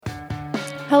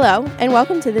Hello, and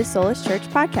welcome to this Soulish Church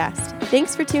podcast.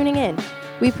 Thanks for tuning in.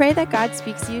 We pray that God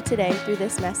speaks to you today through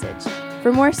this message.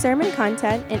 For more sermon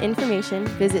content and information,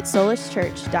 visit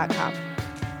soulishchurch.com.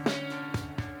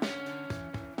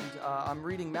 I'm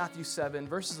reading Matthew 7.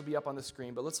 Verses will be up on the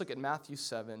screen, but let's look at Matthew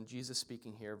 7, Jesus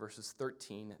speaking here, verses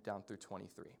 13 down through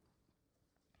 23.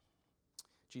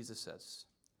 Jesus says,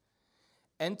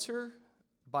 "Enter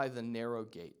by the narrow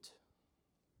gate,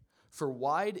 for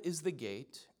wide is the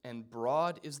gate, and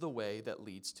broad is the way that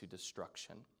leads to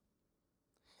destruction.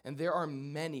 And there are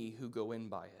many who go in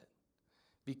by it,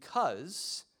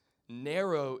 because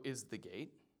narrow is the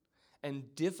gate,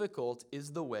 and difficult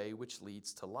is the way which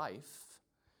leads to life,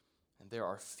 and there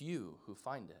are few who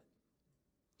find it.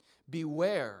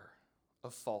 Beware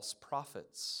of false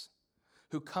prophets,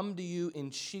 who come to you in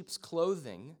sheep's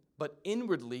clothing, but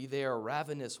inwardly they are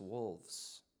ravenous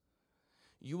wolves.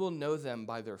 You will know them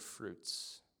by their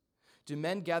fruits. Do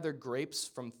men gather grapes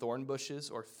from thorn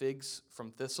bushes or figs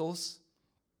from thistles?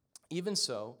 Even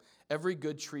so, every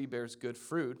good tree bears good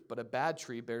fruit, but a bad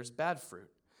tree bears bad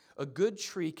fruit. A good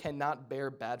tree cannot bear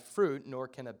bad fruit, nor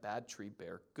can a bad tree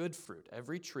bear good fruit.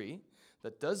 Every tree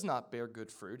that does not bear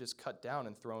good fruit is cut down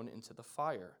and thrown into the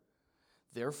fire.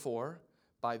 Therefore,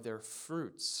 by their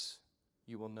fruits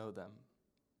you will know them.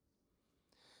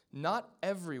 Not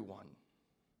everyone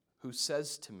who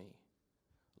says to me,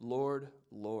 'Lord,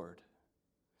 Lord,'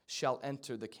 shall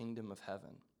enter the kingdom of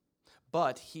heaven,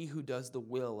 but he who does the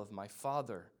will of my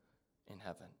Father in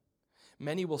heaven.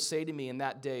 Many will say to me in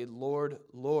that day, 'Lord,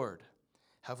 Lord,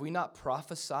 have we not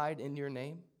prophesied in your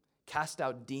name, cast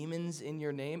out demons in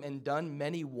your name, and done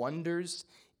many wonders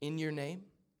in your name?'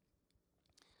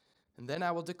 And then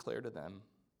I will declare to them,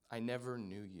 'I never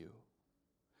knew you.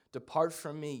 Depart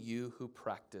from me, you who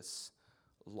practice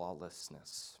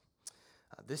lawlessness.'"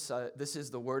 This is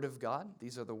the word of God.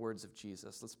 These are the words of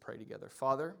Jesus. Let's pray together.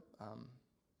 Father,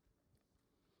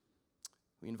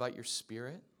 we invite your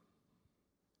Spirit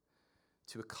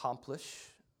to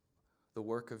accomplish the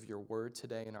work of your word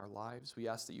today in our lives. We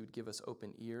ask that you would give us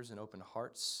open ears and open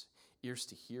hearts, ears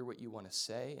to hear what you want to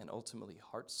say, and ultimately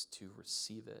hearts to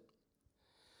receive it.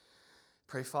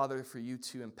 Pray, Father, for you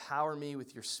to empower me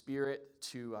with your Spirit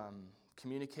to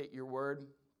communicate your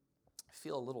word. I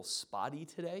feel a little spotty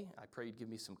today. I pray you'd give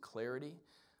me some clarity.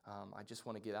 I just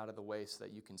want to get out of the way so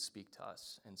that you can speak to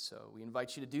us. And so we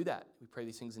invite you to do that. We pray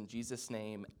these things in Jesus'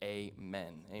 name.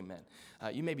 Amen. Amen.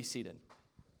 You may be seated.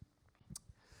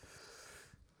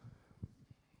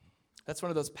 That's one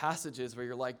of those passages where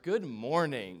you're like, "Good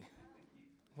morning.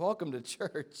 Welcome to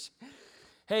church."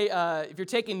 Hey, if you're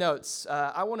taking notes,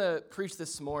 I want to preach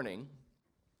this morning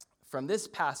from this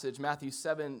passage, Matthew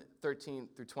 7, 13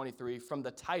 through 23, from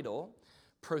the title,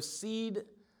 "Proceed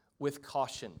with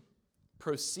Caution."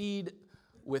 Proceed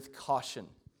with caution.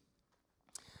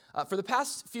 For the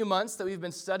past few months that we've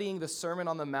been studying the Sermon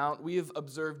on the Mount, we have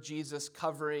observed Jesus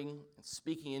covering and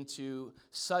speaking into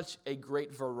such a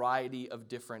great variety of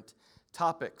different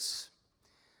topics.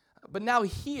 But now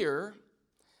here,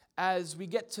 as we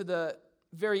get to the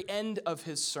very end of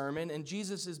his sermon and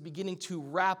Jesus is beginning to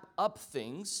wrap up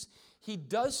things, he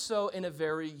does so in a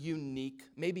very unique,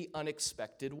 maybe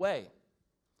unexpected way.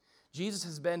 Jesus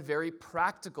has been very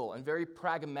practical and very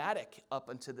pragmatic up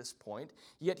until this point,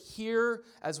 yet here,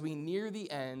 as we near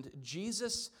the end,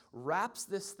 Jesus wraps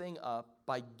this thing up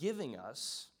by giving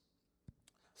us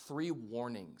three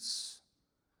warnings.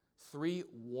 Three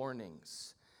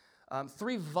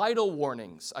vital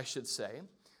warnings, I should say,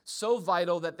 so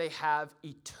vital that they have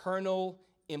eternal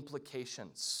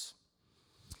implications.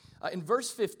 In verse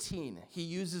 15, he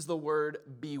uses the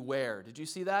word beware. Did you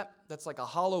see that? That's like a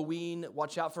Halloween,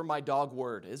 watch out for my dog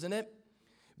word, isn't it?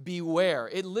 Beware.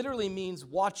 It literally means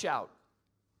watch out,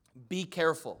 be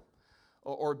careful,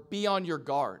 or be on your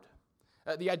guard.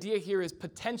 The idea here is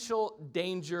potential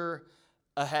danger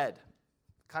ahead.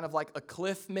 Kind of like a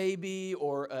cliff maybe,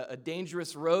 or a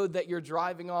dangerous road that you're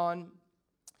driving on.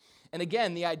 And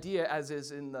again, the idea, as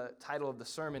is in the title of the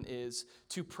sermon, is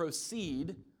to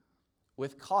proceed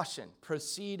with caution.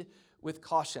 Proceed with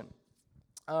caution.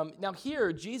 Now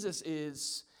here, Jesus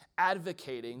is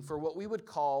advocating for what we would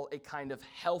call a kind of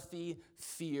healthy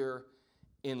fear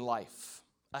in life.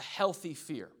 A healthy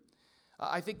fear.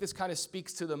 I think this kind of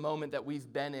speaks to the moment that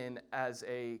we've been in as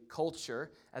a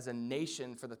culture, as a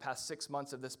nation for the past 6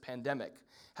 months of this pandemic.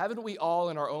 Haven't we all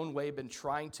in our own way been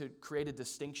trying to create a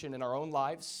distinction in our own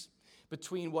lives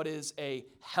between what is a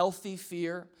healthy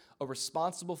fear, a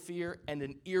responsible fear, and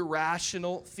an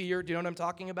irrational fear? Do you know what I'm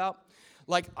talking about?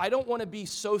 Like, I don't want to be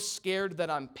so scared that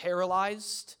I'm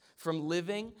paralyzed from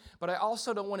living, but I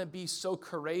also don't want to be so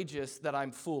courageous that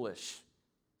I'm foolish.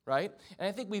 right? And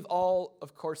I think we've all,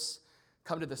 of course,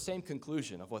 come to the same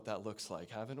conclusion of what that looks like,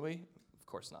 haven't we? Of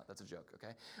course not. That's a joke,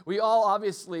 okay? We all,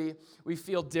 obviously, we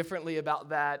feel differently about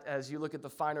that as you look at the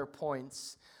finer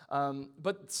points.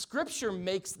 But Scripture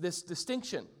makes this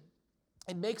distinction.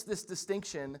 It makes this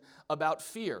distinction about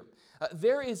fear.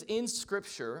 There is in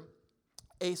Scripture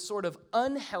a sort of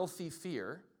unhealthy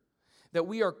fear that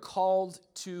we are called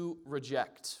to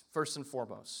reject, first and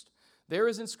foremost. There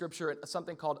is in Scripture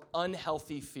something called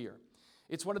unhealthy fear.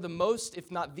 It's one of the most, if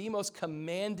not the most,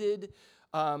 commanded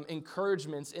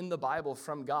encouragements in the Bible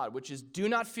from God, which is do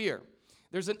not fear.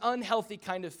 There's an unhealthy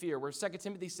kind of fear where 2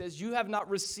 Timothy says, you have not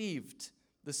received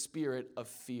the spirit of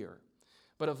fear,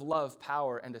 but of love,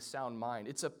 power, and a sound mind.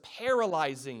 It's a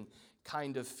paralyzing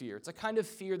kind of fear. It's a kind of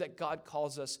fear that God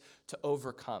calls us to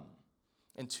overcome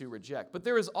and to reject. But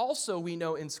there is also, we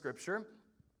know in Scripture,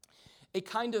 a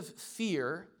kind of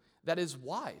fear that is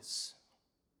wise.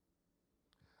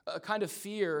 A kind of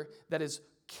fear that is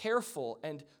careful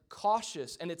and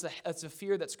cautious, and it's a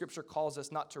fear that Scripture calls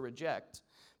us not to reject,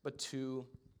 but to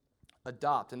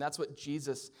adopt. And that's what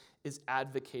Jesus is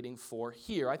advocating for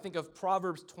here. I think of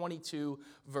Proverbs 22,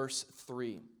 verse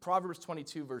 3. Proverbs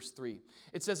 22, verse 3.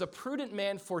 It says, a prudent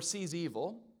man foresees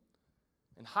evil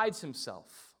and hides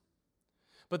himself,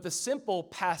 but the simple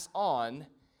pass on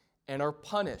and are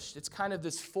punished. It's kind of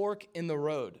this fork in the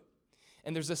road.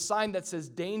 And there's a sign that says,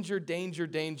 danger, danger,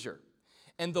 danger.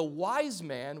 And the wise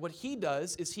man, what he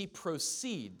does is he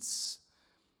proceeds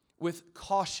with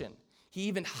caution. He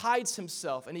even hides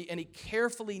himself, and he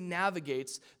carefully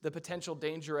navigates the potential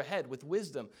danger ahead with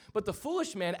wisdom. But the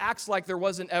foolish man acts like there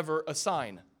wasn't ever a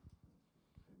sign.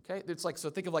 Okay? It's like, so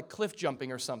think of like cliff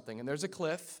jumping or something. And there's a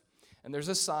cliff, and there's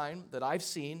a sign that I've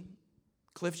seen,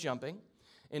 cliff jumping,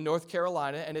 in North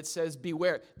Carolina, and it says,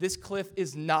 beware, this cliff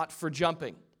is not for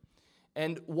jumping.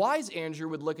 And wise Andrew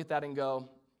would look at that and go,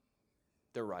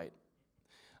 they're right.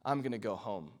 I'm going to go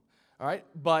home. All right?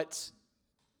 But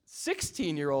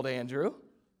 16-year-old Andrew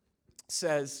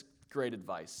says, great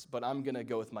advice, but I'm going to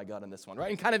go with my gut on this one, right?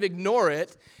 And kind of ignore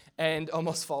it and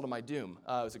almost fall to my doom.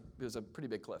 It was a pretty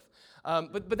big cliff.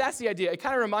 But that's the idea. It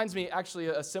kind of reminds me, actually,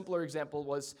 a simpler example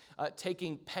was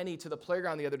taking Penny to the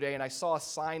playground the other day, and I saw a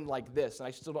sign like this, and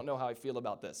I still don't know how I feel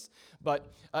about this.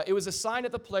 But it was a sign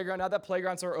at the playground, now that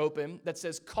playgrounds are open, that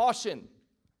says, caution.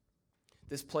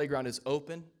 This playground is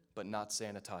open, but not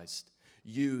sanitized.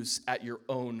 Use at your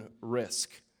own risk.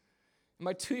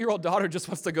 My 2-year-old daughter just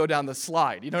wants to go down the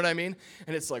slide. You know what I mean?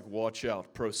 And it's like, watch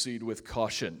out, proceed with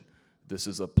caution. This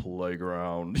is a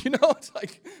playground. You know, it's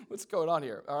like, what's going on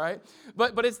here? All right?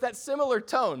 But it's that similar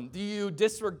tone. Do you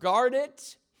disregard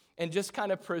it and just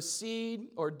kind of proceed,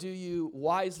 or do you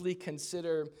wisely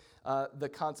consider the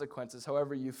consequences,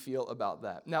 however you feel about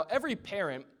that? Now, every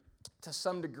parent, to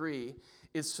some degree,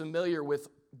 is familiar with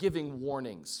giving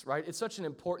warnings, right? It's such an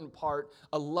important part,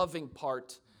 a loving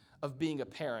part of being a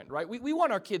parent, right? We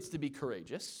want our kids to be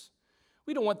courageous.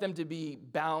 We don't want them to be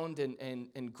bound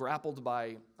and grappled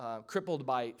by, crippled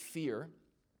by fear.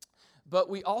 But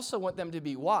we also want them to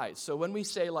be wise. So when we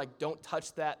say, like, don't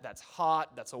touch that, that's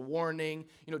hot, that's a warning.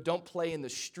 You know, don't play in the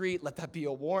street, let that be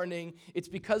a warning. It's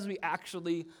because we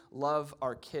actually love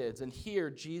our kids. And here,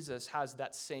 Jesus has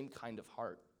that same kind of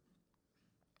heart.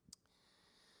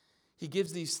 He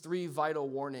gives these 3 vital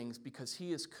warnings because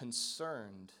he is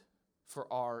concerned for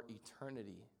our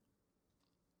eternity.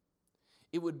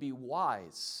 It would be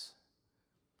wise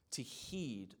to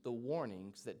heed the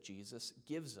warnings that Jesus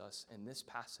gives us in this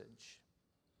passage.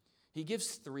 He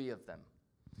gives 3 of them,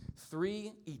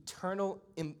 3 eternal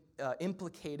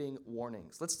implicating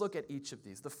warnings. Let's look at each of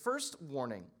these. The first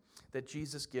warning that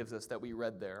Jesus gives us that we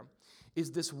read there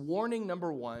is this warning,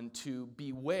 number 1, to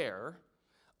beware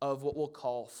of what we'll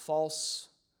call false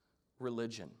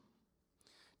religion.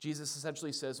 Jesus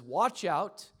essentially says, watch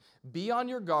out, be on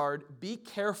your guard, be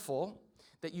careful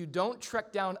that you don't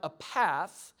trek down a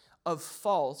path of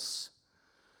false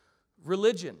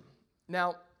religion.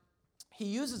 Now, he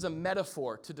uses a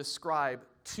metaphor to describe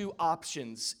 2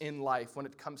 options in life when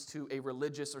it comes to a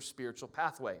religious or spiritual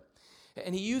pathway.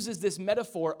 And he uses this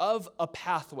metaphor of a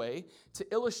pathway to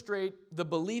illustrate the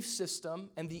belief system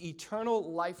and the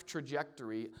eternal life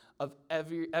trajectory of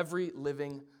every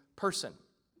living person.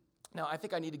 Now, I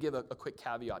think I need to give a quick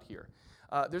caveat here.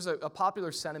 There's a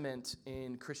popular sentiment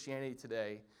in Christianity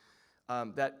today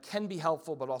that can be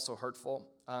helpful but also hurtful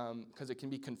because it can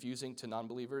be confusing to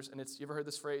non-believers. And you ever heard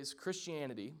this phrase?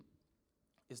 Christianity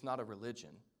is not a religion.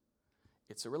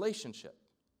 It's a relationship.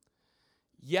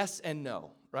 Yes and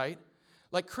no, right?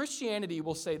 Like Christianity,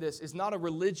 will say this, is not a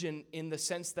religion in the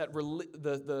sense that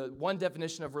the one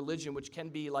definition of religion, which can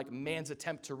be like man's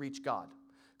attempt to reach God.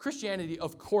 Christianity,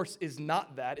 of course, is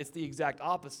not that. It's the exact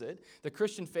opposite. The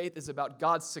Christian faith is about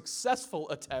God's successful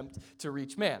attempt to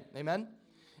reach man. Amen?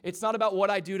 It's not about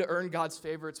what I do to earn God's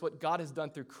favor. It's what God has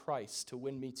done through Christ to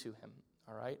win me to him.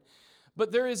 All right?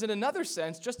 But there is, in another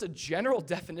sense, just a general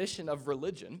definition of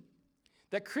religion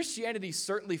that Christianity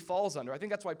certainly falls under. I think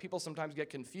that's why people sometimes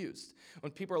get confused.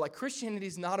 When people are like, Christianity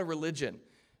is not a religion.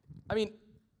 I mean,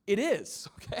 it is,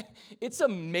 okay? It's a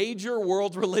major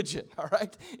world religion, all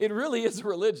right? It really is a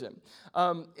religion.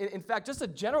 In fact, just a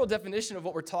general definition of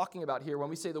what we're talking about here when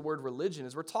we say the word religion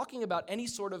is we're talking about any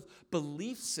sort of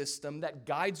belief system that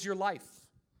guides your life.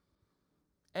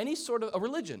 Any sort of a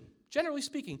religion, generally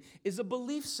speaking, is a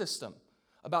belief system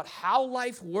about how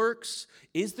life works.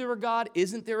 Is there a God?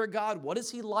 Isn't there a God? What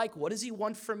is he like? What does he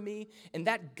want from me? And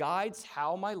that guides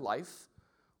how my life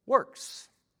works.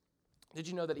 Did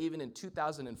you know that even in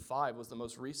 2005 was the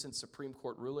most recent Supreme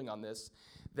Court ruling on this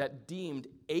that deemed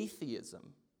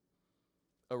atheism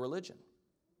a religion?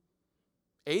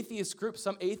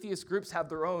 Some atheist groups have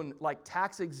their own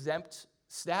tax-exempt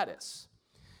status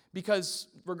because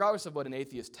regardless of what an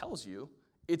atheist tells you,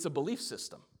 it's a belief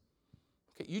system.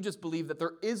 Okay, you just believe that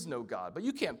there is no God, but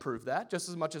you can't prove that just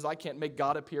as much as I can't make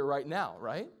God appear right now,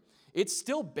 right? It's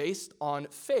still based on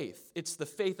faith. It's the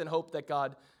faith and hope that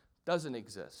God doesn't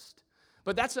exist.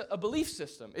 But that's a belief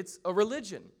system. It's a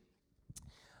religion.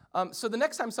 So the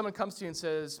next time someone comes to you and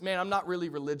says, man, I'm not really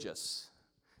religious,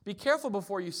 be careful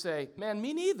before you say, man,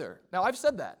 me neither. Now, I've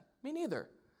said that. Me neither.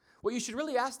 What you should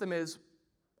really ask them is,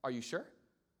 are you sure?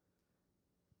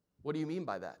 What do you mean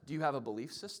by that? Do you have a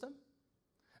belief system?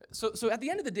 So at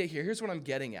the end of the day here, here's what I'm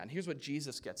getting at. Here's what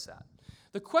Jesus gets at.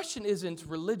 The question isn't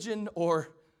religion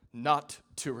or not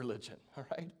to religion, all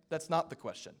right? That's not the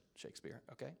question, Shakespeare,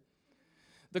 okay?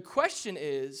 The question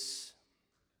is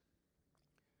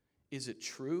it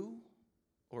true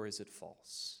or is it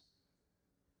false?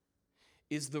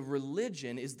 Is the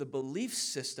religion, is the belief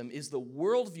system, is the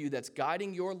worldview that's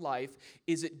guiding your life,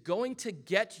 is it going to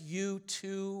get you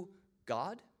to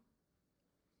God?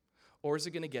 Or is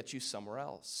it going to get you somewhere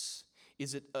else?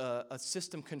 Is it a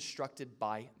system constructed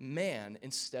by man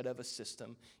instead of a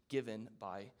system given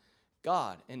by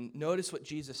God? And notice what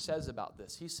Jesus says about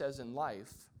this. He says in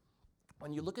life,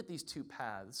 when you look at these two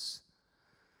paths,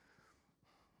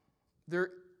 they're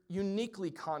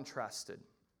uniquely contrasted.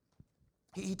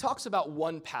 He talks about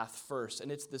one path first,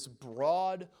 and it's this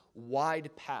broad,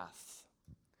 wide path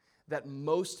that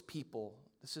most people,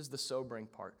 this is the sobering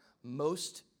part,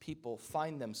 most people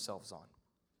find themselves on,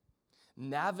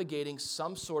 navigating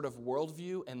some sort of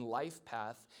worldview and life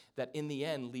path that in the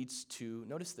end leads to,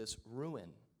 notice this,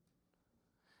 ruin.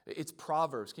 It's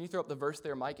Proverbs. Can you throw up the verse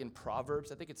there, Mike, in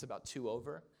Proverbs? I think it's about 2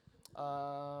 over.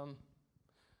 I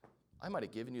might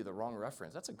have given you the wrong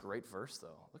reference. That's a great verse,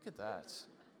 though. Look at that.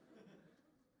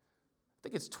 I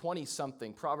think it's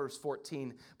 20-something, Proverbs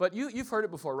 14. But you've heard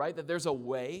it before, right? That there's a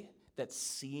way that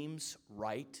seems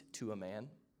right to a man.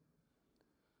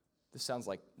 This sounds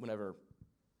like whenever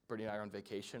Brittany and I are on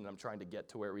vacation and I'm trying to get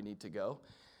to where we need to go.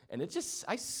 And it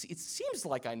seems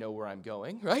like I know where I'm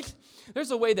going, right?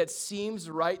 There's a way that seems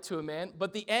right to a man,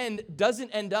 but the end doesn't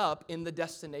end up in the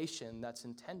destination that's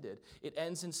intended. It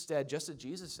ends instead, just as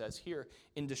Jesus says here,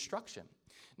 in destruction.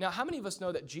 Now, how many of us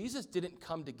know that Jesus didn't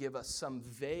come to give us some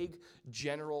vague,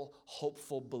 general,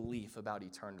 hopeful belief about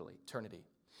eternity?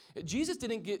 Jesus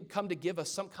didn't come to give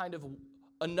us some kind of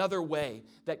another way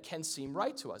that can seem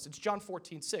right to us. It's John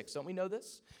 14:6. Don't we know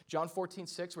this? John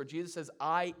 14:6, where Jesus says,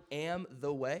 I am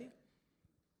the way.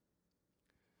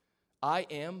 I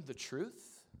am the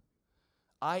truth.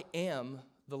 I am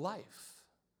the life.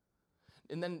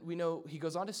 And then we know he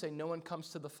goes on to say, no one comes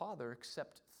to the Father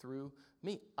except through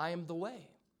me. I am the way.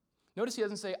 Notice he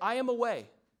doesn't say, I am a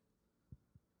way.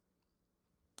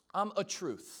 I'm a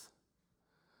truth.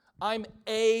 I'm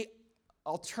a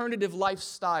alternative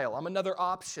lifestyle. I'm another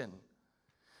option.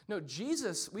 No,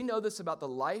 Jesus, we know this about the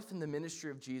life and the ministry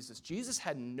of Jesus. Jesus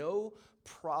had no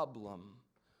problem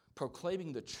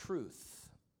proclaiming the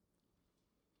truth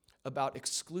about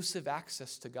exclusive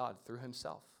access to God through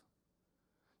himself.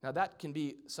 Now, that can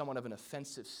be somewhat of an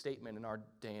offensive statement in our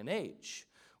day and age,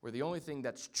 where the only thing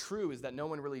that's true is that no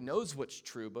one really knows what's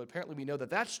true, but apparently we know that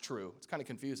that's true. It's kind of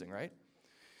confusing, right?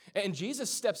 And Jesus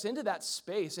steps into that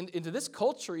space, and into this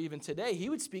culture even today. He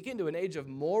would speak into an age of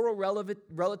moral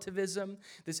relativism,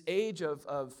 this age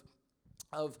of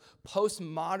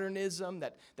postmodernism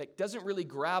that doesn't really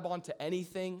grab onto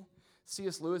anything.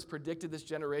 C.S. Lewis predicted this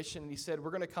generation, and he said,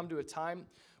 we're going to come to a time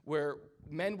where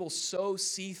men will so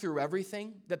see through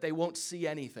everything that they won't see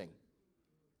anything.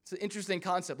 It's an interesting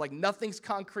concept. Like nothing's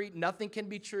concrete, nothing can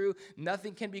be true,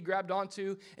 nothing can be grabbed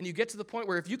onto. And you get to the point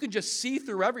where if you can just see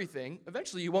through everything,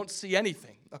 eventually you won't see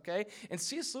anything, okay? And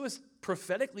C.S. Lewis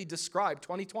prophetically described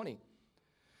 2020.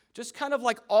 Just kind of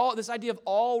like this idea of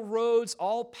all roads,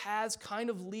 all paths kind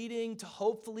of leading to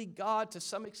hopefully God to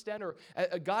some extent, or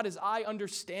God as I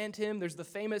understand him. There's the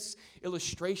famous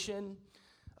illustration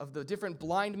of the different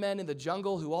blind men in the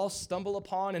jungle who all stumble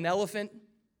upon an elephant.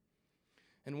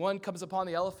 And one comes upon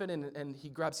the elephant and he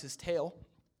grabs his tail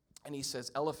and he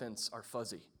says, elephants are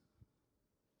fuzzy.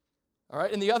 All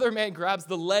right, and the other man grabs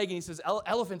the leg and he says,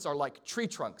 elephants are like tree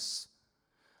trunks.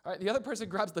 All right, the other person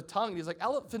grabs the tongue and he's like,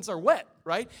 elephants are wet,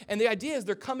 right? And the idea is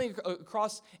they're coming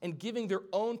across and giving their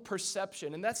own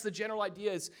perception. And that's the general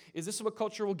idea is this is what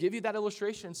culture will give you, that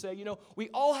illustration, and say, we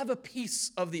all have a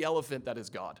piece of the elephant that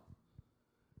is God.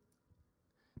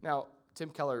 Now, Tim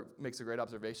Keller makes a great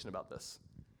observation about this.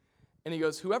 And he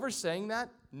goes, whoever's saying that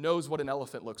knows what an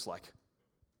elephant looks like.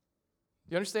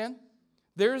 You understand?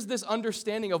 There's this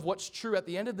understanding of what's true. At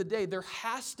the end of the day, there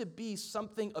has to be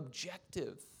something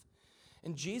objective.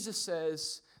 And Jesus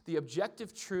says the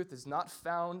objective truth is not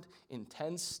found in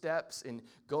 10 steps, in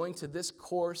going to this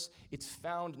course. It's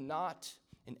found not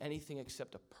in anything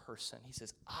except a person. He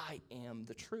says, I am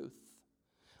the truth.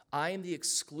 I am the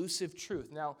exclusive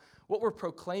truth. Now, what we're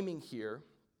proclaiming here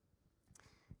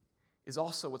is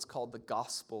also what's called the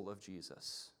gospel of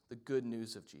Jesus, the good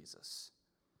news of Jesus.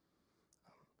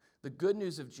 The good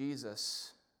news of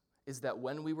Jesus is that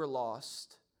when we were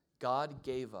lost, God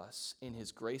gave us, in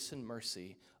his grace and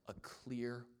mercy, a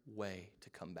clear way to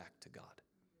come back to God.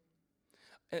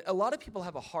 And a lot of people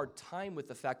have a hard time with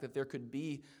the fact that there could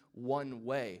be one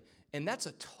way. And that's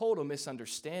a total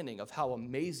misunderstanding of how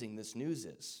amazing this news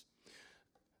is.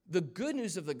 The good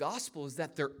news of the gospel is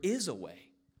that there is a way.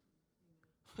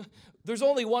 There's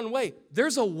only one way.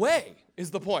 There's a way,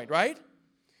 is the point, right?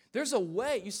 There's a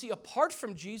way. You see, apart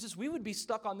from Jesus, we would be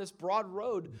stuck on this broad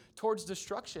road towards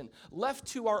destruction, left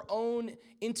to our own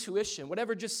intuition,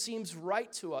 whatever just seems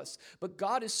right to us. But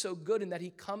God is so good in that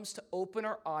he comes to open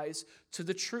our eyes to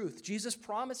the truth. Jesus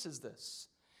promises this.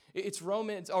 It's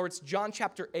John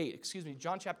chapter 8,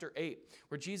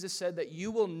 where Jesus said that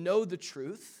you will know the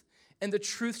truth, and the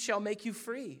truth shall make you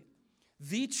free.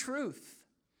 The truth.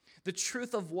 The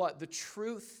truth of what? The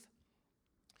truth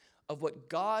of what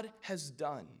God has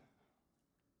done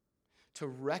to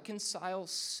reconcile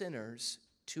sinners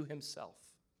to himself.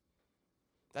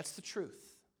 That's the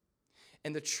truth.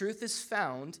 And the truth is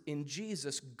found in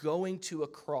Jesus going to a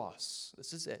cross.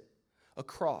 This is it, a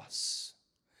cross.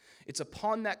 It's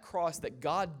upon that cross that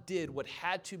God did what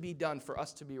had to be done for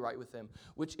us to be right with him,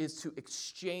 which is to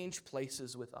exchange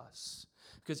places with us.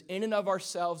 Because in and of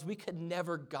ourselves, we could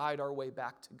never guide our way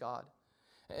back to God.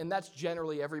 And that's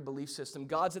generally every belief system.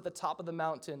 God's at the top of the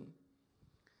mountain,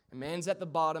 and man's at the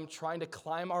bottom trying to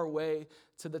climb our way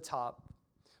to the top.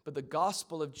 But the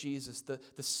gospel of Jesus, the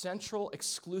central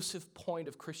exclusive point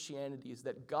of Christianity is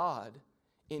that God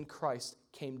in Christ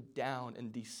came down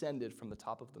and descended from the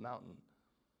top of the mountain.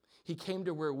 He came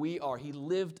to where we are. He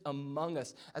lived among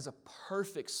us as a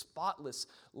perfect, spotless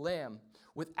lamb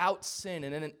without sin.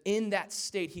 And then in that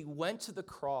state, he went to the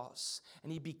cross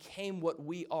and he became what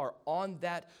we are. On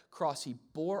that cross, he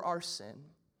bore our sin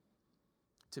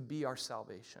to be our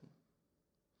salvation,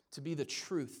 to be the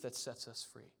truth that sets us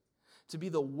free, to be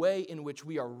the way in which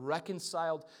we are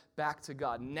reconciled back to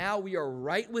God. Now we are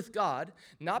right with God,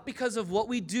 not because of what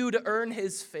we do to earn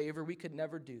his favor. We could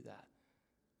never do that.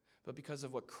 But because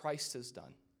of what Christ has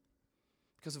done,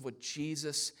 because of what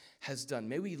Jesus has done.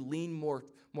 May we lean more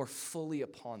fully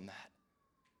upon that.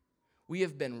 We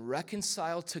have been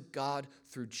reconciled to God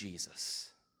through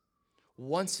Jesus,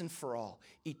 once and for all,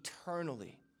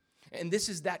 eternally. And this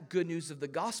is that good news of the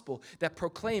gospel that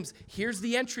proclaims, here's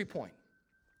the entry point.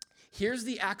 Here's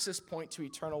the access point to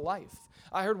eternal life.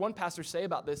 I heard one pastor say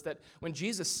about this that when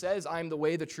Jesus says, I am the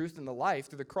way, the truth, and the life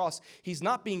through the cross, he's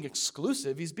not being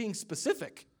exclusive, he's being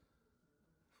specific.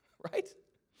 Right?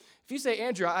 If you say,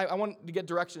 Andrew, I want to get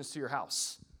directions to your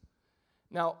house.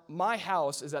 Now, my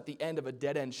house is at the end of a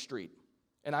dead-end street.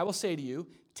 And I will say to you,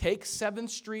 take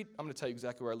 7th Street. I'm going to tell you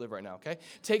exactly where I live right now, okay?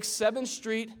 Take 7th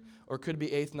Street, or it could be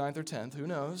 8th, 9th, or 10th, who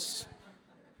knows?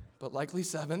 But likely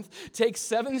 7th. Take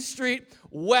 7th Street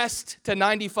west to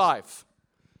 95.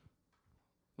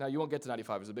 Now, you won't get to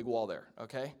 95. There's a big wall there,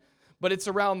 okay? But it's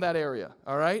around that area,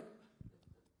 all right?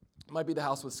 It might be the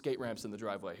house with skate ramps in the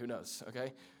driveway. Who knows,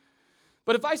 okay?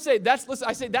 But if I say that's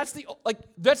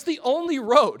the only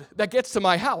road that gets to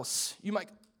my house, you might,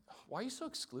 why are you so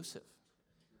exclusive?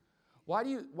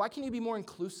 Why can you be more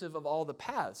inclusive of all the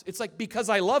paths? It's like, because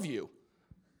I love you,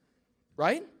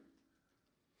 right?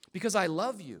 because I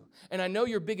love you. And I know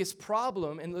your biggest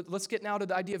problem, and let's get now to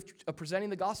the idea of presenting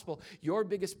the gospel. Your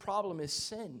biggest problem is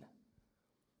sin.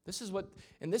 This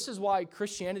is why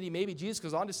Christianity, maybe Jesus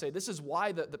goes on to say, this is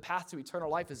why the path to eternal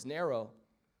life is narrow.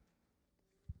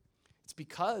 It's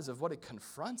because of what it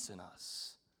confronts in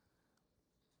us.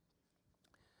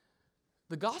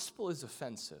 The gospel is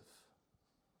offensive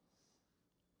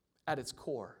at its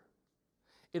core.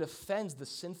 It offends the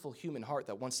sinful human heart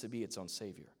that wants to be its own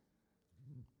savior.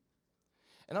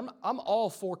 And I'm all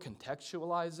for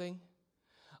contextualizing.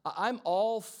 I'm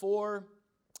all for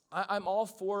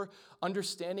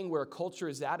understanding where a culture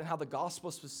is at and how the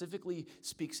gospel specifically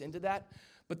speaks into that.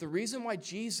 But the reason why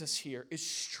Jesus here is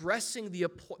stressing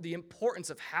the importance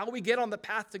of how we get on the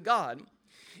path to God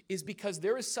is because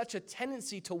there is such a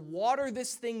tendency to water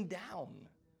this thing down,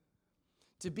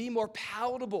 to be more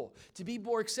palatable, to be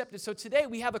more accepted. So today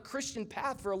we have a Christian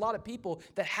path for a lot of people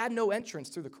that had no entrance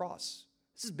through the cross.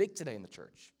 This is big today in the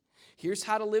church. Here's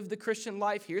how to live the Christian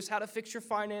life. Here's how to fix your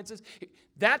finances.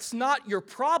 That's not your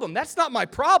problem. That's not my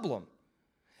problem.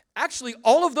 Actually,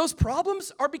 all of those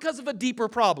problems are because of a deeper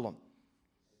problem.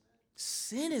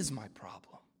 Sin is my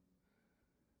problem.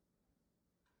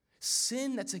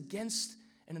 Sin that's against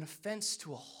and an offense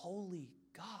to a holy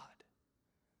God.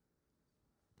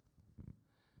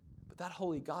 But that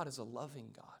holy God is a loving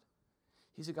God.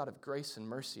 He's a God of grace and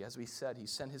mercy. As we said, he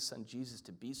sent his son Jesus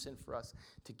to be sin for us,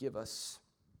 to give us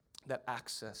that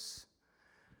access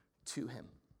to him.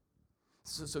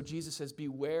 So Jesus says,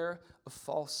 beware of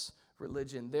false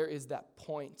religion. There is that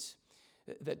point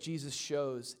that Jesus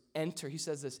shows. Enter, he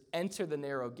says this, enter the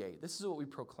narrow gate. This is what we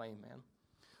proclaim, man.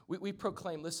 We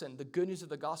proclaim, listen, the good news of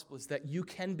the gospel is that you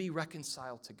can be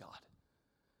reconciled to God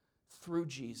through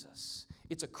Jesus.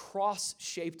 It's a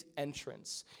cross-shaped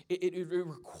entrance. It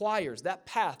requires, that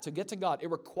path to get to God,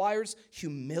 it requires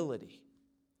humility.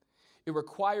 It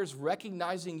requires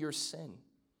recognizing your sin.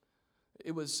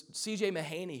 It was C.J.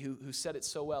 Mahaney who said it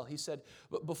so well. He said,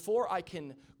 before I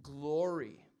can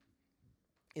glory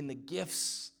in the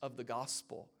gifts of the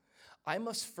gospel, I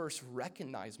must first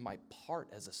recognize my part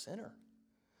as a sinner.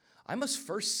 I must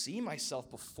first see myself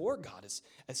before God as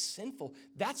sinful.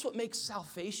 That's what makes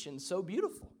salvation so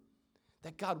beautiful,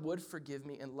 that God would forgive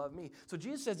me and love me. So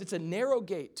Jesus says it's a narrow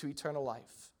gate to eternal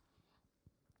life.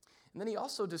 And then he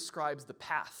also describes the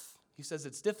path. He says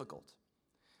it's difficult,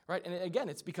 right? And again,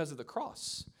 it's because of the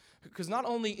cross. Because not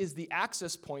only is the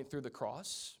access point through the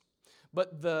cross,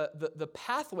 but the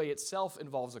pathway itself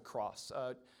involves a cross.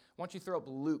 Why don't you throw up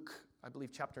Luke, I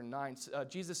believe, chapter 9.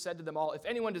 Jesus said to them all, if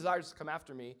anyone desires to come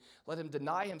after me, let him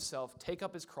deny himself, take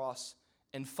up his cross,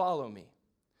 and follow me.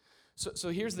 So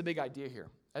here's the big idea here.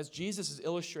 As Jesus is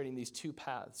illustrating these two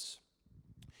paths,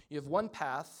 you have one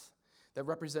path that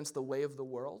represents the way of the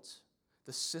world,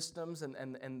 the systems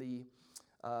and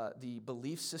the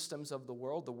belief systems of the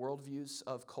world, the worldviews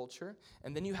of culture,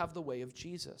 and then you have the way of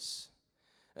Jesus.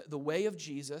 The way of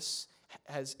Jesus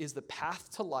is the path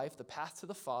to life, the path to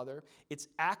the Father. It's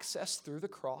accessed through the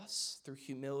cross, through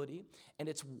humility, and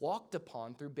it's walked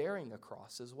upon through bearing a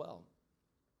cross as well.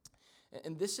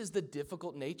 And this is the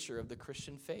difficult nature of the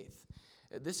Christian faith.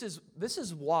 This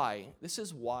is why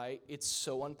it's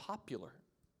so unpopular.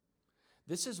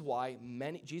 This is why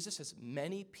Jesus says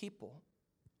many people,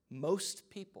 most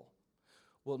people,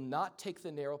 will not take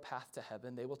the narrow path to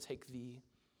heaven. They will take the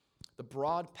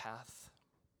broad path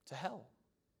to hell.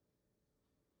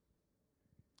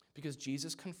 Because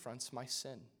Jesus confronts my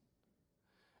sin.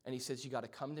 And he says, you got to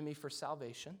come to me for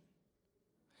salvation.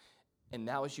 And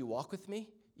now as you walk with me,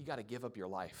 you got to give up your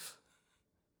life.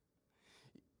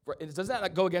 Does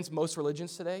that go against most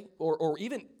religions today? Or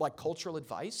even like cultural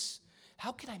advice?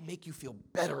 How can I make you feel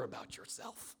better about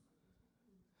yourself?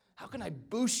 How can I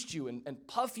boost you and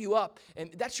puff you up?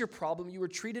 And that's your problem. You were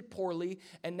treated poorly,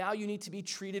 and now you need to be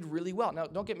treated really well. Now,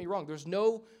 don't get me wrong. There's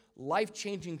no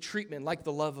life-changing treatment like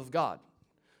the love of God.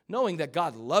 Knowing that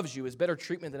God loves you is better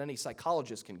treatment than any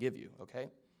psychologist can give you, okay?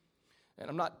 And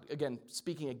I'm not, again,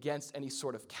 speaking against any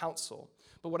sort of counsel.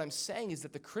 But what I'm saying is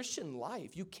that the Christian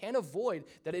life, you can't avoid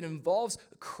that it involves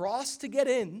cross to get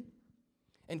in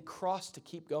and cross to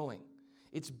keep going.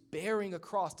 It's bearing a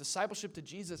cross. Discipleship to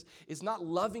Jesus is not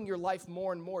loving your life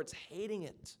more and more. It's hating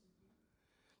it.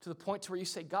 To the point to where you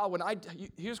say, God,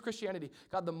 here's Christianity.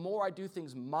 God, the more I do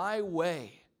things my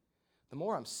way, the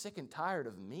more I'm sick and tired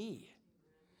of me.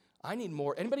 I need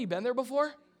more. Anybody been there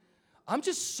before? I'm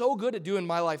just so good at doing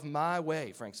my life my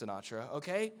way, Frank Sinatra,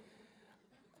 okay?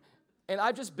 And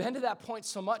I've just been to that point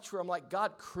so much where I'm like,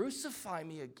 God, crucify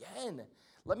me again.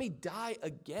 Let me die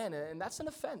again. And that's an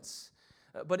offense.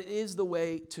 But it is the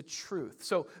way to truth.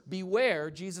 So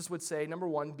beware, Jesus would say, number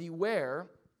one, beware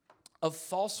of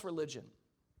false religion.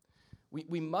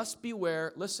 We must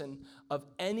beware, listen, of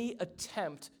any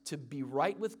attempt to be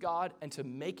right with God and to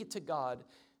make it to God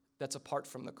that's apart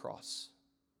from the cross.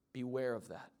 Beware of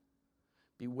that.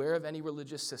 Beware of any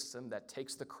religious system that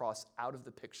takes the cross out of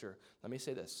the picture. Let me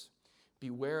say this.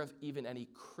 Beware of even any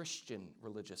Christian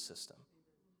religious system.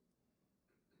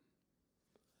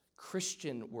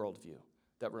 Christian worldview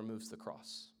that removes the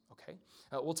cross. Okay?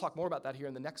 We'll talk more about that here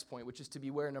in the next point, which is to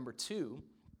beware, number 2,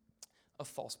 of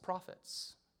false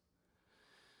prophets.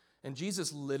 And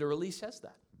Jesus literally says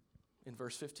that in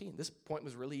verse 15. This point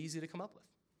was really easy to come up with.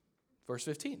 Verse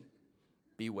 15,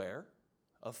 beware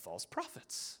of false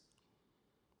prophets.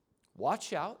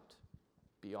 Watch out,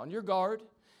 be on your guard.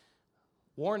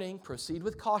 Warning, proceed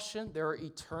with caution. There are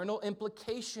eternal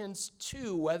implications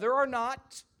to whether or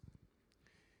not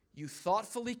you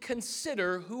thoughtfully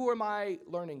consider, who am I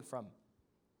learning from?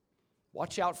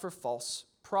 Watch out for false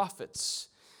prophets.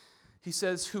 He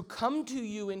says, who come to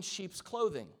you in sheep's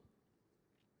clothing,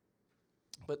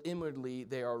 but inwardly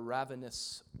they are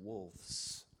ravenous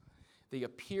wolves. They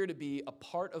appear to be a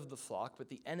part of the flock, but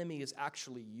the enemy is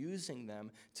actually using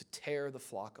them to tear the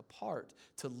flock apart,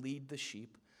 to lead the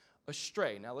sheep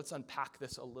astray. Now let's unpack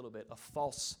this a little bit. A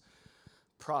false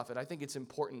prophet. I think it's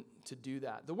important to do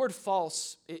that. The word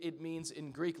false, it means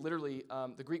in Greek, literally,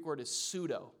 the Greek word is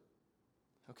pseudo.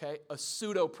 Okay? A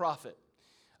pseudo prophet,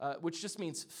 which just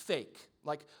means fake,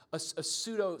 like a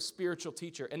pseudo spiritual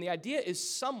teacher. And the idea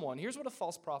is someone, here's what a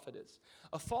false prophet is.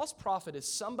 A false prophet is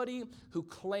somebody who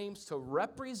claims to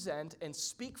represent and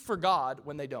speak for God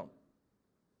when they don't.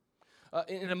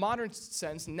 In a modern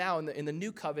sense, now in the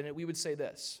new covenant, we would say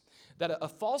this, that a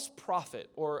false prophet,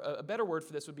 or a better word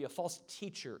for this would be a false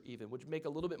teacher even, which would make a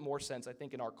little bit more sense, I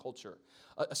think, in our culture.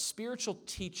 A spiritual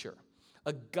teacher,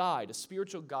 a guide, a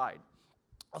spiritual guide.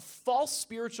 A false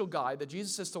spiritual guide that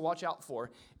Jesus says to watch out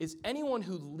for is anyone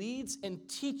who leads and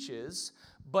teaches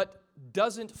but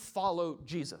doesn't follow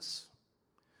Jesus.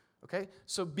 Okay?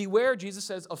 So beware, Jesus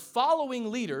says, of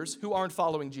following leaders who aren't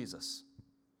following Jesus.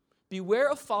 Beware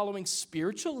of following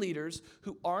spiritual leaders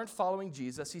who aren't following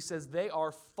Jesus. He says they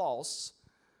are false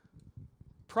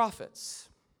prophets.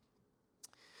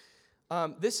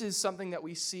 This is something that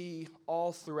we see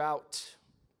all throughout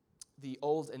the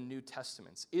Old and New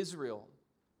Testaments. Israel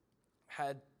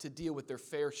had to deal with their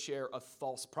fair share of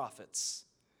false prophets.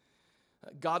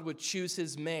 God would choose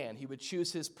his man, he would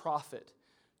choose his prophet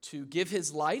to give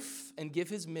his life and give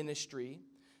his ministry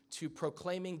to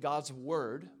proclaiming God's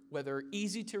word, whether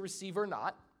easy to receive or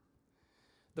not.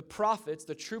 The prophets,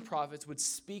 the true prophets, would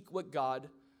speak what God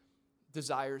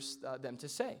desires them to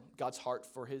say, God's heart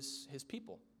for his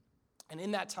people. And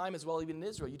in that time as well, even in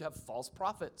Israel, you'd have false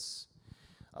prophets.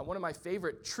 One of my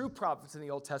favorite true prophets in the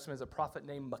Old Testament is a prophet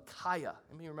named Micaiah.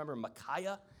 Anybody remember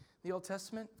Micaiah in the Old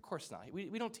Testament? Of course not.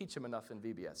 We don't teach him enough in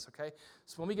VBS, okay?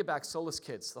 So when we get back, Solus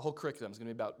Kids, the whole curriculum is going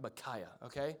to be about Micaiah,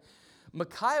 okay?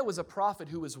 Micaiah was a prophet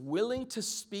who was willing to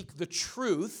speak the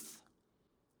truth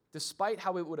despite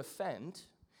how it would offend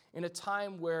in a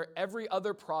time where every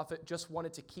other prophet just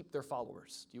wanted to keep their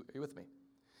followers. Are you with me?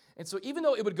 And so even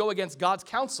though it would go against God's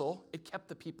counsel, it kept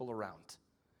the people around.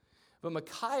 But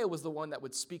Micaiah was the one that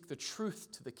would speak the truth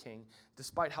to the king,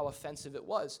 despite how offensive it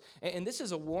was. And this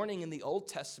is a warning in the Old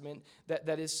Testament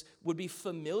that would be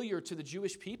familiar to the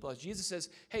Jewish people. As Jesus says,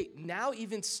 hey, now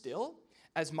even still,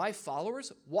 as my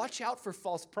followers, watch out for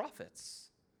false prophets.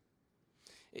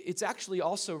 It's actually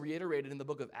also reiterated in the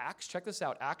book of Acts. Check this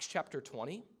out, Acts chapter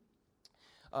 20.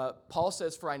 Paul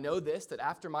says, for I know this, that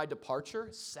after my departure,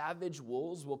 savage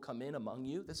wolves will come in among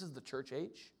you. This is the church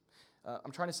age.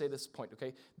 I'm trying to say this point,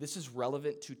 okay? This is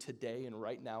relevant to today and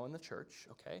right now in the church,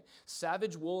 okay?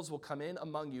 Savage wolves will come in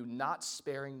among you, not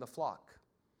sparing the flock.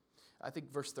 I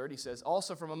think verse 30 says,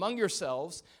 also from among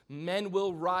yourselves, men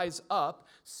will rise up,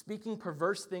 speaking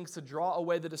perverse things to draw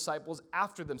away the disciples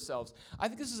after themselves. I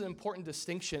think this is an important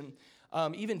distinction.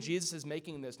 Even Jesus is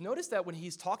making this. Notice that when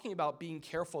he's talking about being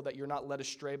careful that you're not led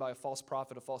astray by a false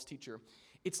prophet, a false teacher,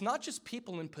 it's not just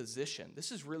people in position.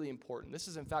 This is really important. This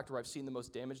is, in fact, where I've seen the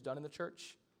most damage done in the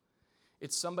church.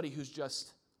 It's somebody who's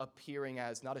just appearing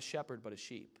as not a shepherd, but a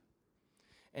sheep,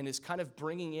 and is kind of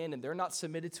bringing in, and they're not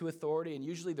submitted to authority, and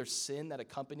usually there's sin that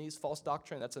accompanies false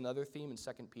doctrine. That's another theme in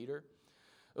 2 Peter.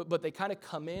 But they kind of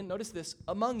come in, notice this,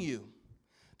 among you.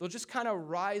 They'll just kind of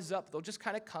rise up. They'll just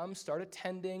kind of come, start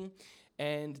attending,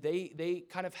 and they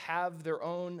kind of have their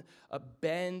own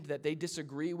bend that they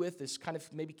disagree with, this kind of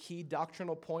maybe key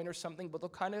doctrinal point or something, but they'll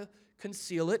kind of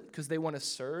conceal it because they want to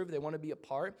serve, they want to be a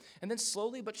part. And then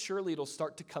slowly but surely it'll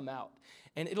start to come out.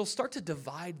 And it'll start to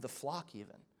divide the flock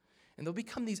even. And there'll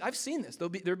become these, I've seen this,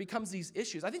 there becomes these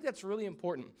issues. I think that's really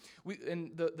important.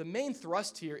 And the main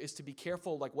thrust here is to be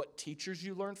careful like what teachers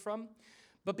you learn from,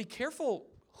 but be careful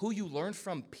who you learn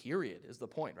from, period, is the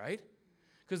point, right?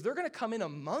 Because they're going to come in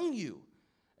among you.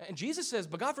 And Jesus says,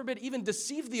 but God forbid, even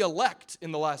deceive the elect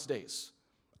in the last days.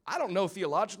 I don't know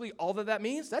theologically all that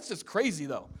means. That's just crazy,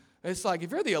 though. It's like,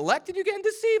 if you're the elected, you're getting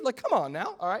deceived. Like, come on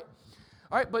now, all right?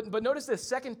 All right, but notice this.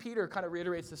 2 Peter kind of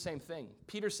reiterates the same thing.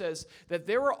 Peter says that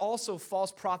there were also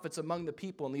false prophets among the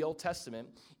people in the Old Testament,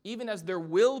 even as there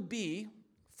will be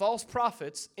false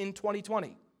prophets in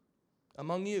 2020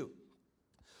 among you,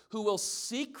 who will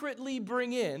secretly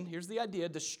bring in, here's the idea,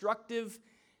 destructive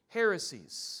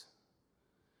heresies,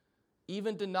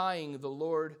 even denying the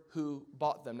Lord who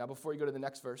bought them. Now, before you go to the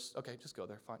next verse, okay, just go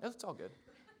there, fine. It's all good.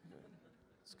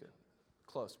 It's good.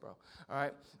 Close, bro. All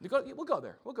right, we'll go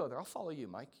there. I'll follow you,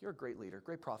 Mike. You're a great leader,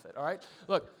 great prophet. All right,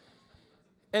 look.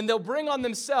 And they'll bring on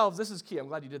themselves, this is key, I'm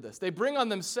glad you did this. They bring on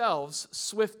themselves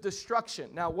swift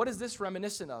destruction. Now, what is this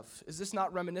reminiscent of? Is this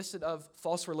not reminiscent of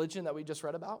false religion that we just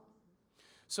read about?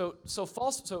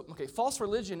 False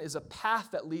religion is a path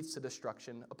that leads to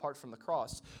destruction apart from the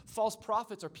cross. False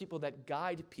prophets are people that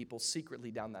guide people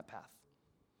secretly down that path.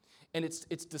 And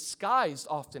it's disguised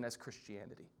often as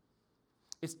Christianity.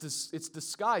 It's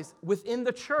disguised within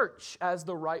the church as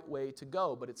the right way to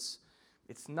go, but it's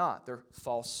not. They're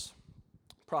false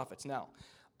prophets. Now,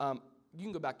 you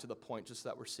can go back to the point just so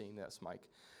that we're seeing this, Mike.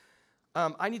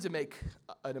 I need to make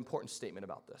an important statement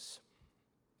about this.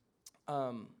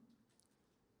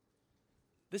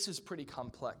 This is pretty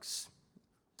complex.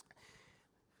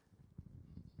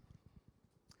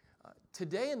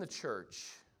 Today in the church,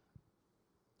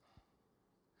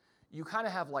 you kind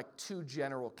of have like two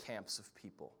general camps of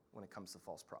people when it comes to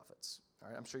false prophets. All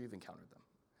right, I'm sure you've encountered them.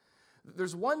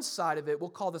 There's one side of it, we'll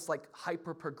call this like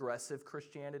hyper-progressive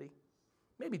Christianity.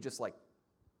 Maybe just like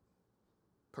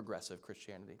progressive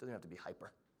Christianity. It doesn't have to be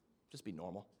hyper. Just be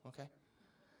normal, okay?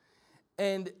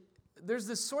 And there's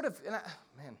this sort of,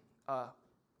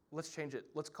 let's change it.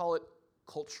 Let's call it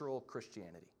cultural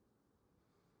Christianity.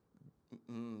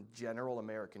 General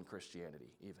American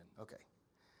Christianity, even. Okay.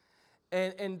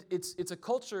 And it's a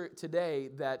culture today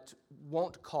that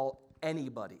won't call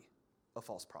anybody a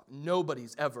false prophet.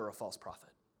 Nobody's ever a false prophet.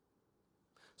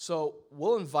 So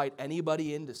we'll invite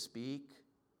anybody in to speak.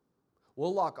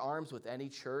 We'll lock arms with any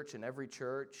church and every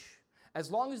church,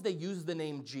 as long as they use the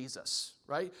name Jesus,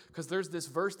 right? Because there's this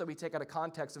verse that we take out of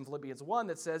context in Philippians 1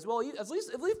 that says, well, at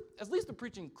least they're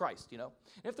preaching Christ, you know?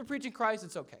 And if they're preaching Christ,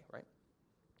 it's okay, right?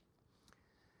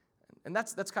 And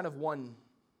that's kind of one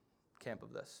camp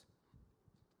of this.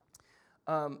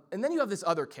 And then you have this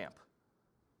other camp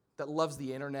that loves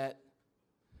the internet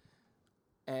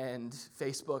and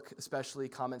Facebook, especially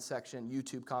comment section,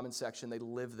 YouTube comment section. They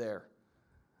live there.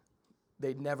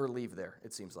 They never leave there,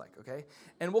 it seems like, okay?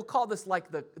 And we'll call this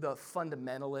like the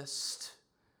fundamentalist,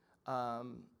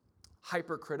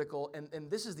 hypercritical, and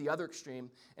this is the other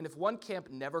extreme. And if one camp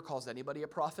never calls anybody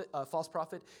a false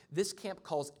prophet, this camp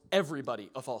calls everybody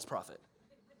a false prophet,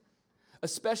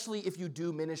 especially if you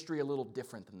do ministry a little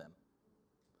different than them.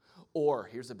 Or,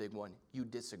 here's a big one, you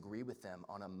disagree with them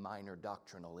on a minor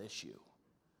doctrinal issue.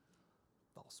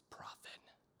 False prophet,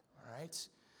 all right?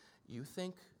 You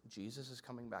think Jesus is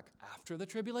coming back after the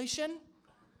tribulation?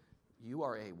 You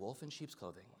are a wolf in sheep's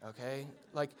clothing, okay?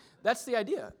 Like, that's the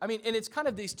idea. I mean, and it's kind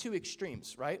of these two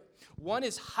extremes, right? One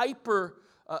is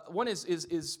one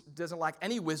is doesn't lack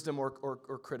any wisdom or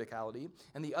criticality,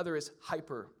 and the other is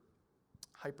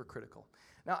hypercritical.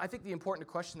 Now, I think the important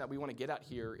question that we want to get at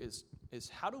here is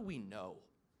how do we know,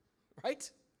 right?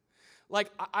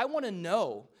 Like, I want to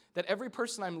know that every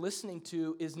person I'm listening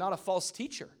to is not a false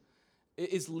teacher,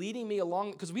 is leading me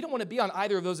along, because we don't want to be on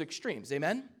either of those extremes,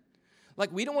 amen?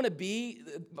 Like, we don't want to be,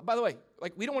 by the way,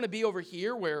 like, we don't want to be over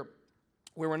here where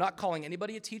we're not calling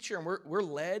anybody a teacher and we're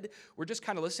led, we're just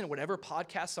kind of listening to whatever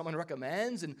podcast someone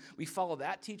recommends and we follow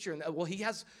that teacher. And well, he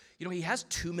has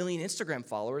 2 million Instagram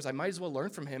followers. I might as well learn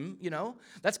from him, you know?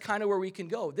 That's kind of where we can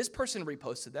go. This person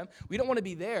reposted them. We don't want to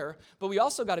be there, but we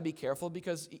also got to be careful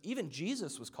because even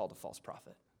Jesus was called a false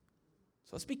prophet.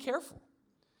 So let's be careful.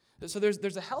 So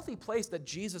there's a healthy place that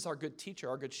Jesus, our good teacher,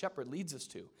 our good shepherd, leads us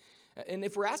to. And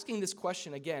if we're asking this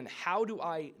question again, how do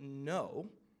I know?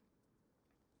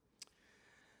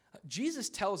 Jesus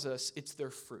tells us it's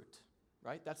their fruit,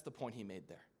 right? That's the point he made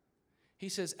there. He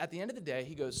says, at the end of the day,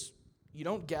 he goes, you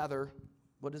don't gather,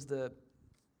 what is the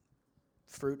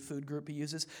food group he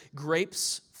uses?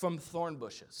 Grapes from thorn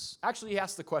bushes. Actually, he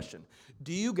asked the question,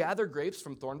 do you gather grapes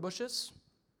from thorn bushes?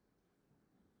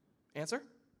 Answer?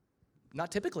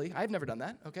 Not typically. I've never done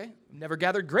that, okay? I've never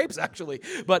gathered grapes, actually.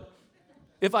 But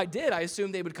If I did, I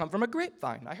assumed they would come from a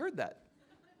grapevine. I heard that.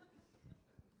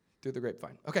 Through the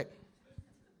grapevine. Okay.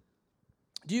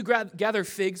 Do you gather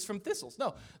figs from thistles?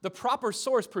 No. The proper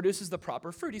source produces the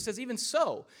proper fruit. He says, even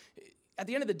so, at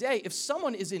the end of the day, if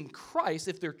someone is in Christ,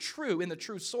 if they're true in the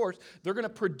true source, they're going to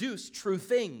produce true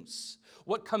things.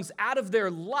 What comes out of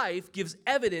their life gives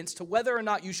evidence to whether or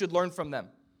not you should learn from them.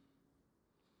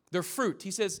 Their fruit,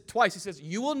 he says twice, he says,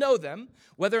 you will know them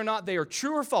whether or not they are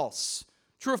true or false.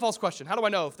 True or false question. How do I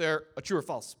know if they're a true or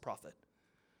false prophet?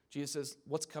 Jesus says,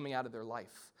 what's coming out of their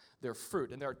life? Their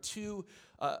fruit. And there are two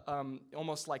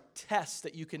almost like tests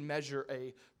that you can measure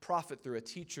a prophet through, a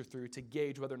teacher through, to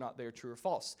gauge whether or not they are true or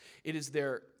false. It is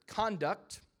their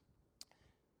conduct.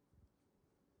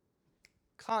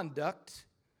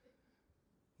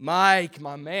 Mike,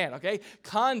 my man, okay?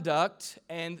 Conduct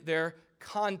and their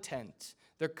content.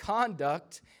 Their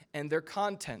conduct and their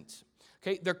content.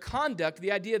 Okay, their conduct,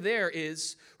 the idea there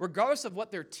is, regardless of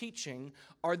what they're teaching,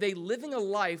 are they living a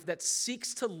life that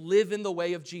seeks to live in the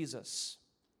way of Jesus?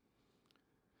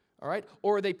 All right?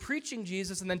 Or are they preaching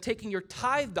Jesus and then taking your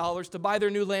tithe dollars to buy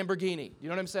their new Lamborghini? You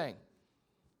know what I'm saying?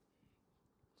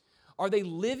 Are they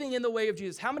living in the way of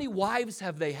Jesus? How many wives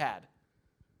have they had?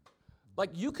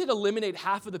 Like, you could eliminate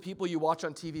half of the people you watch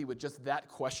on TV with just that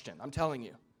question. I'm telling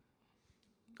you.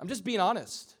 I'm just being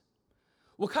honest.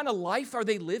 What kind of life are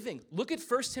they living? Look at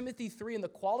 1 Timothy 3 and the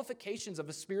qualifications of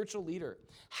a spiritual leader.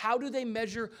 How do they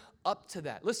measure up to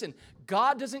that? Listen,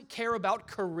 God doesn't care about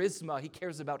charisma. He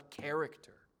cares about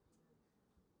character.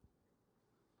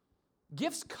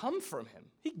 Gifts come from him.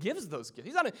 He gives those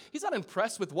gifts. He's not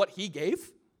impressed with what he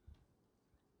gave.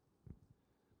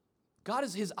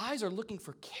 His eyes are looking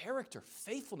for character,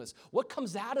 faithfulness. What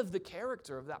comes out of the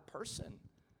character of that person?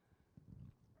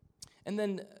 And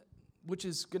then, which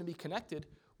is going to be connected,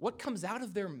 what comes out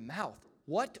of their mouth?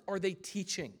 What are they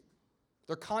teaching?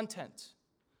 Their content.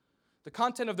 The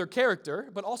content of their character,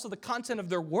 but also the content of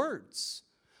their words.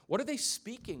 What are they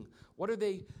speaking? What are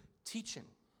they teaching?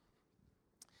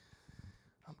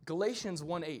 Galatians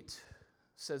 1:8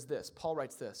 says this. Paul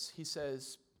writes this. He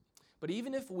says, but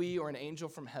even if we or an angel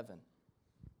from heaven,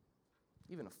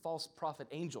 even a false prophet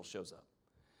angel shows up,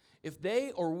 if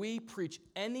they or we preach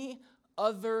any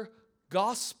other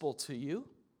gospel to you,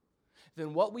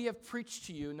 then what we have preached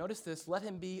to you, notice this, let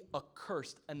him be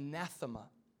accursed, anathema.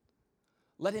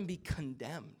 Let him be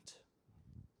condemned.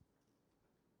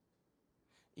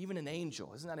 Even an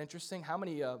angel. Isn't that interesting? How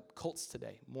many cults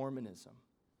today? Mormonism,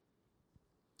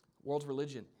 world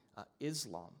religion,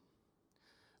 Islam,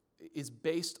 is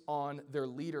based on their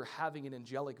leader having an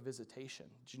angelic visitation.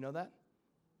 Did you know that?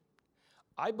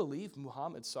 I believe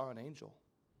Muhammad saw an angel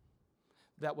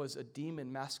that was a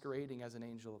demon masquerading as an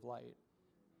angel of light.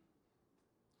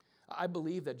 I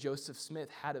believe that Joseph Smith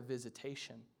had a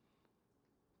visitation,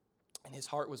 and his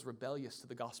heart was rebellious to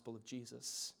the gospel of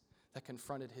Jesus, that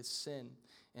confronted his sin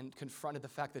and confronted the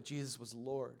fact that Jesus was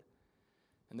Lord.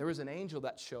 And there was an angel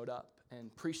that showed up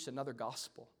and preached another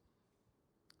gospel.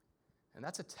 And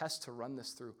that's a test to run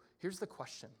this through. Here's the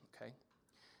question, okay?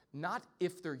 Not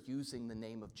if they're using the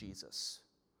name of Jesus.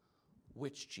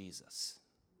 Which Jesus?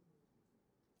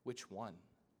 Which one?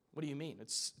 What do you mean?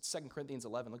 It's 2 Corinthians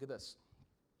 11. Look at this.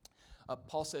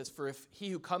 Paul says, for if he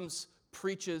who comes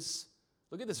preaches,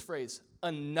 look at this phrase,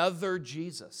 another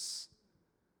Jesus,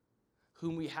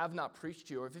 whom we have not preached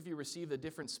to you, or if you receive a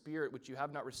different spirit which you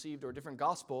have not received, or a different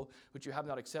gospel which you have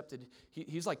not accepted,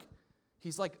 he's like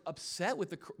upset with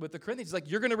the Corinthians. He's like,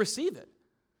 you're going to receive it.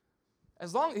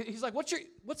 He's like,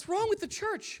 what's wrong with the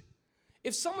church?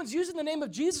 If someone's using the name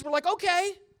of Jesus, we're like,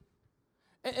 okay.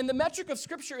 And the metric of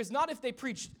Scripture is not if they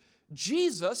preach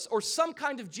Jesus or some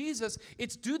kind of Jesus,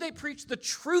 it's do they preach the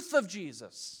truth of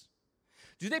Jesus?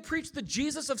 Do they preach the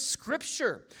Jesus of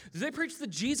Scripture? Do they preach the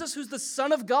Jesus who's the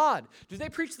Son of God? Do they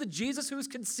preach the Jesus who is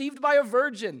conceived by a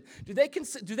virgin? Do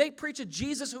they preach a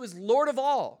Jesus who is Lord of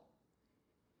all?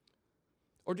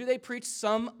 Or do they preach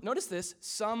some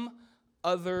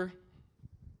other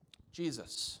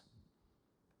Jesus?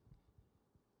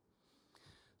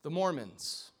 The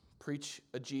Mormons preach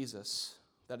a Jesus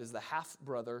that is the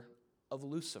half-brother of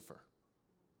Lucifer.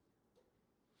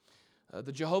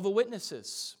 The Jehovah's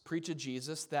Witnesses preach a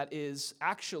Jesus that is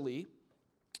actually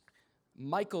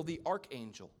Michael the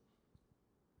archangel.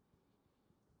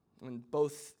 In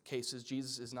both cases,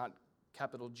 Jesus is not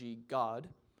capital G God.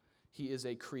 He is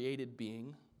a created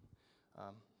being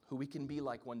who we can be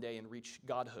like one day and reach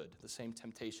godhood, the same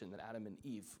temptation that Adam and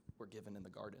Eve were given in the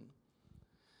garden.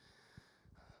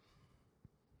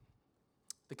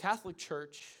 The Catholic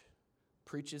Church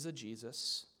preaches a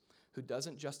Jesus who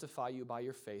doesn't justify you by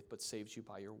your faith, but saves you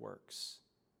by your works.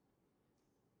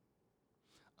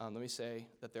 let me say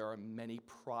that there are many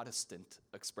Protestant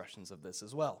expressions of this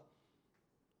as well.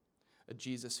 A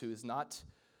Jesus who is not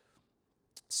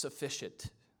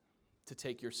sufficient to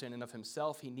take your sin in of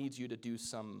himself. He needs you to do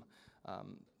some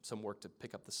work to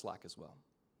pick up the slack as well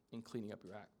in cleaning up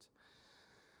your act.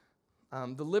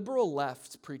 The liberal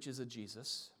left preaches a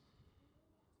Jesus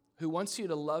who wants you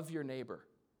to love your neighbor,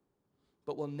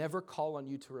 but will never call on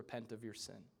you to repent of your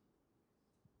sin.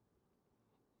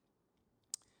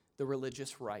 The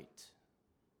religious right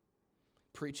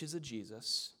preaches a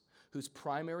Jesus whose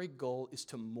primary goal is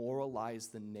to moralize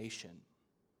the nation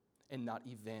and not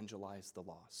evangelize the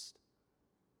lost.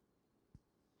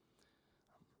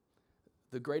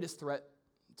 The greatest threat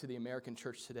to the American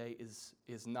church today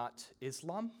is not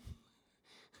Islam.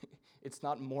 It's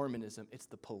not Mormonism. It's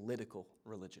the political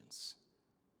religions.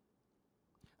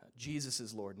 Jesus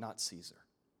is Lord, not Caesar.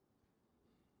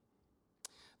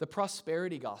 The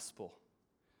prosperity gospel,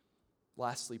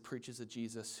 lastly, preaches a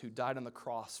Jesus who died on the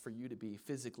cross for you to be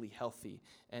physically healthy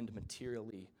and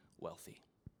materially wealthy.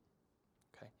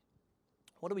 Okay?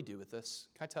 What do we do with this?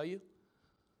 Can I tell you?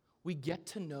 We get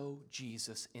to know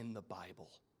Jesus in the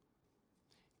Bible.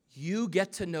 You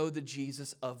get to know the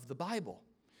Jesus of the Bible.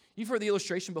 You've heard the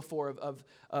illustration before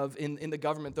of in the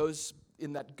government, those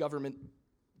in that government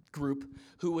group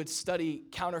who would study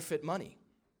counterfeit money.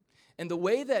 And the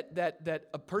way that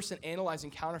a person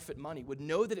analyzing counterfeit money would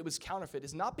know that it was counterfeit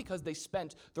is not because they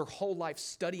spent their whole life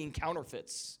studying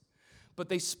counterfeits, but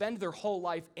they spend their whole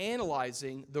life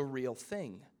analyzing the real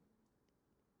thing.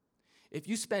 If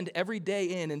you spend every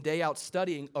day in and day out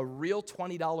studying a real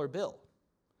 $20 bill,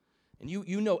 and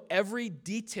you know every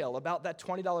detail about that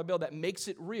 $20 bill that makes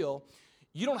it real,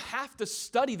 you don't have to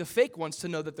study the fake ones to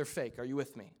know that they're fake. Are you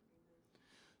with me?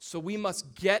 So we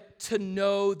must get to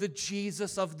know the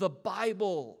Jesus of the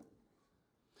Bible.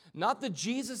 Not the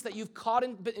Jesus that you've caught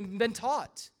and been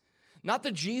taught. Not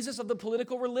the Jesus of the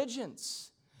political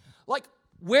religions. Like,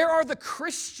 where are the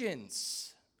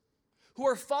Christians who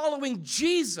are following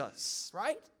Jesus,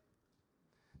 right?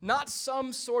 Not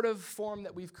some sort of form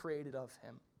that we've created of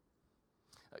him.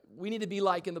 We need to be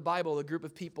like, in the Bible, a group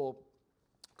of people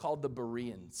called the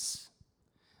Bereans.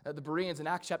 The Bereans in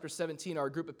Acts chapter 17 are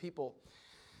a group of people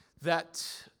that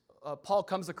Paul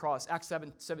comes across. Acts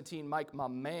 17, Mike, my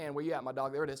man, where you at, my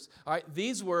dog? There it is. All right,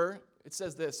 these were, it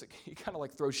says this, he kind of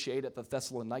like throws shade at the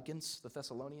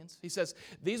Thessalonians. He says,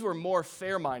 these were more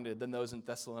fair-minded than those in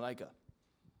Thessalonica.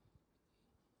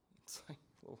 It's like,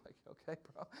 okay,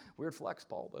 bro. Weird flex,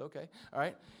 Paul, but okay. All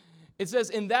right. It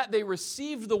says, in that they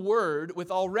received the word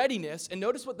with all readiness. And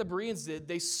notice what the Bereans did.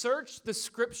 They searched the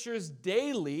scriptures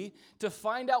daily to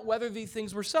find out whether these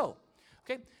things were so.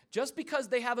 Okay? Just because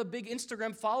they have a big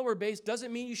Instagram follower base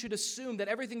doesn't mean you should assume that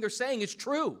everything they're saying is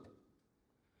true.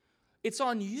 It's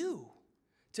on you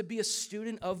to be a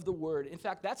student of the word. In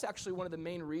fact, that's actually one of the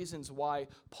main reasons why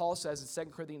Paul says in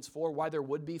 2 Corinthians 4 why there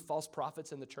would be false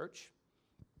prophets in the church.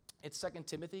 It's 2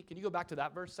 Timothy. Can you go back to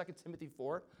that verse, 2 Timothy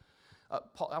 4?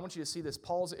 Paul, I want you to see this,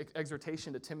 Paul's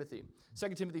exhortation to Timothy. 2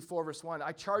 Timothy 4, verse 1,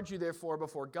 I charge you therefore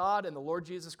before God and the Lord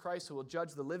Jesus Christ, who will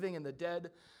judge the living and the dead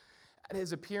at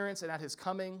his appearance and at his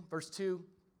coming. Verse 2,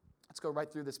 let's go right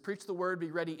through this. Preach the word,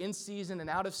 be ready in season and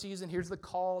out of season. Here's the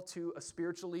call to a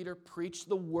spiritual leader. Preach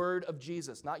the word of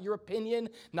Jesus, not your opinion,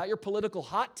 not your political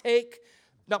hot take.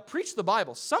 Now, preach the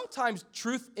Bible. Sometimes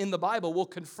truth in the Bible will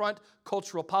confront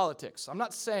cultural politics. I'm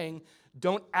not saying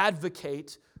don't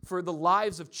advocate for the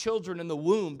lives of children in the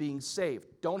womb being saved.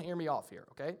 Don't hear me off here,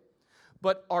 okay?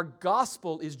 But our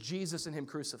gospel is Jesus and him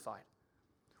crucified.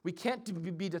 We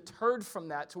can't be deterred from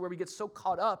that to where we get so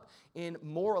caught up in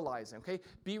moralizing, okay?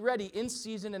 Be ready in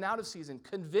season and out of season.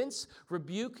 Convince,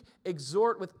 rebuke,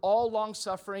 exhort with all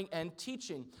long-suffering and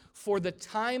teaching. For the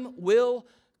time will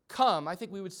come. I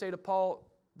think we would say to Paul,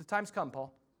 the time's come,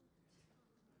 Paul.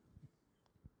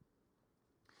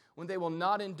 When they will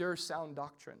not endure sound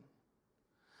doctrine,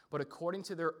 but according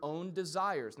to their own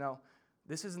desires. Now,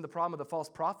 this isn't the problem of the false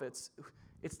prophets.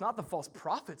 It's not the false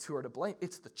prophets who are to blame.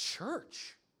 It's the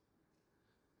church.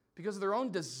 Because of their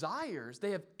own desires,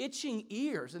 they have itching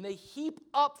ears, and they heap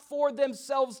up for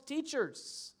themselves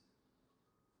teachers.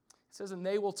 It says, and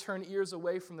they will turn ears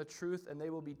away from the truth, and they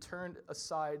will be turned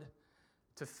aside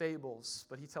to fables.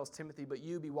 But he tells Timothy, but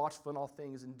you be watchful in all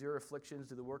things, endure afflictions,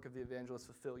 do the work of the evangelist,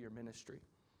 fulfill your ministry.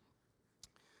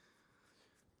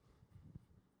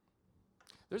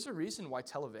 There's a reason why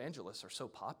televangelists are so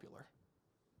popular.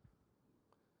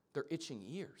 They're itching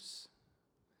ears.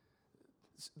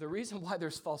 The reason why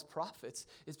there's false prophets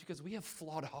is because we have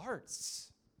flawed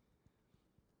hearts.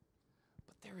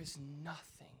 But there is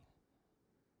nothing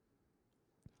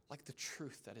like the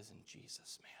truth that is in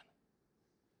Jesus, man.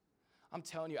 I'm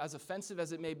telling you, as offensive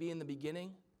as it may be in the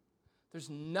beginning, there's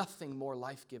nothing more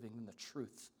life-giving than the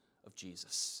truth of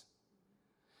Jesus.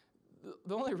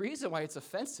 The only reason why it's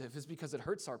offensive is because it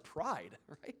hurts our pride,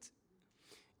 right?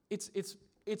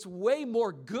 It's way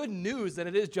more good news than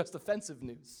it is just offensive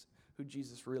news, who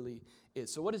Jesus really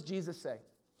is. So what does Jesus say?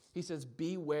 He says,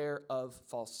 beware of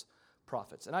false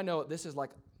prophets. And I know this is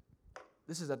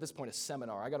at this point a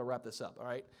seminar. I got to wrap this up, all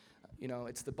right?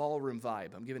 It's the ballroom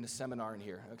vibe. I'm giving a seminar in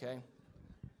here, okay?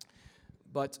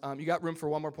 But you got room for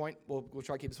one more point? We'll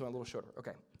try to keep this one a little shorter.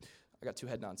 Okay. I got 2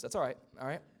 head nods. That's all right. All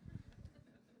right.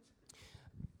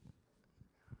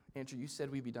 Andrew, you said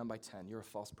we'd be done by 10. You're a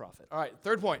false prophet. All right,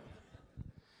 3rd point.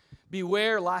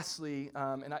 Beware, lastly,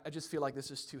 and I just feel like this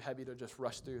is too heavy to just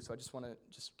rush through, so I just want to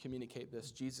just communicate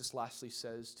this. Jesus lastly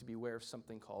says to beware of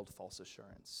something called false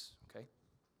assurance, okay?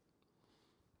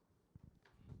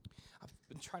 I've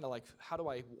been trying to, how do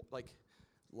I,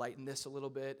 lighten this a little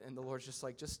bit? And the Lord's just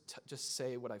just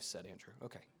say what I've said, Andrew.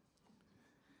 Okay.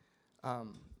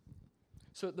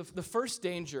 So the first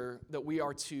danger that we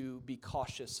are to be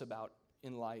cautious about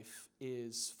in life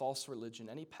is false religion,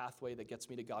 any pathway that gets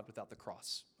me to God without the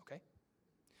cross, okay?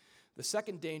 The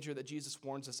second danger that Jesus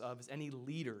warns us of is any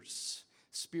leaders,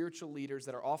 spiritual leaders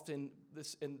that are often,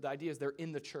 and the idea is they're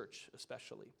in the church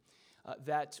especially,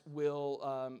 that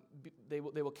will, they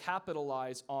will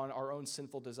capitalize on our own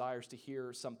sinful desires to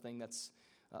hear something that's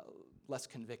less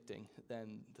convicting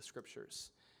than the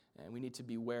scriptures. And we need to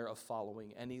beware of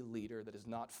following any leader that is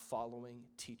not following,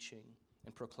 teaching,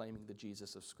 and proclaiming the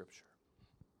Jesus of Scripture.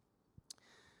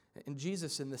 And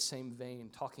Jesus, in the same vein,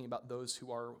 talking about those who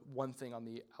are one thing on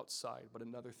the outside, but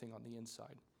another thing on the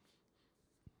inside.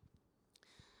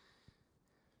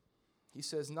 He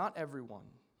says, not everyone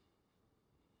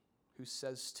who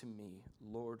says to me,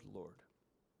 Lord, Lord,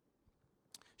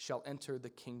 shall enter the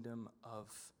kingdom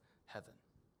of heaven.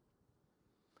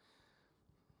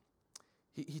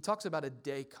 He talks about a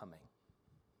day coming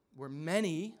where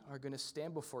many are going to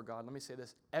stand before God. Let me say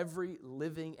this. Every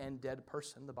living and dead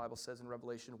person, the Bible says in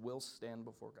Revelation, will stand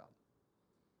before God.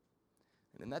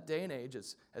 And in that day and age,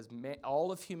 as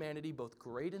all of humanity, both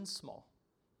great and small,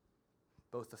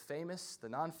 both the famous, the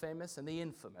non-famous, and the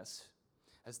infamous,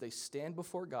 as they stand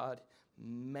before God,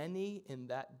 many in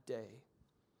that day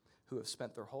who have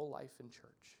spent their whole life in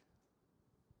church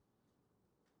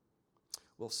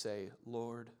will say,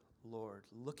 Lord, Lord,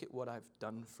 look at what I've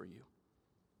done for you.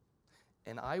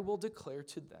 And I will declare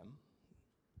to them,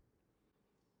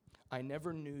 I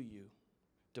never knew you.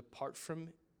 Depart from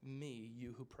me,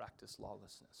 you who practice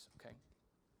lawlessness. Okay?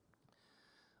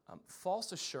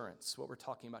 False assurance, what we're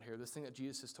talking about here, this thing that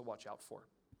Jesus is to watch out for.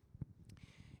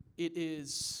 It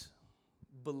is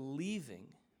believing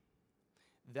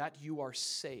that you are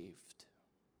saved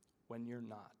when you're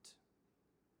not,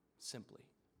 simply.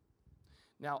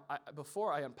 Now,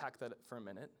 before I unpack that for a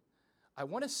minute, I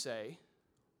want to say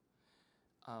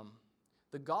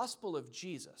the gospel of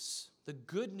Jesus, the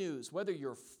good news, whether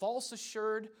you're false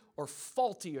assured or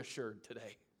faulty assured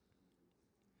today,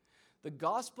 the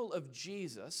gospel of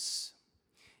Jesus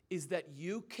is that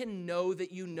you can know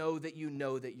that you know that you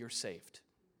know that you're saved.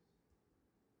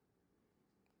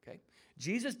 Okay?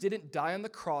 Jesus didn't die on the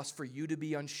cross for you to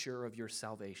be unsure of your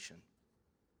salvation.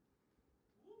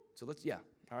 So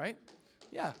all right?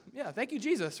 Yeah, thank you,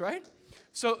 Jesus, right?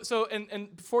 So,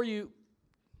 and before you,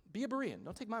 be a Berean.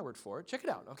 Don't take my word for it. Check it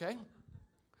out, okay?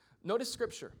 Notice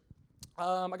Scripture.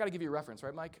 I got to give you a reference,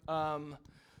 right, Mike? 1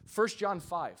 John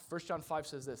 5. 1 John 5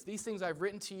 says this. These things I've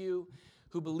written to you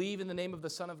who believe in the name of the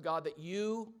Son of God, that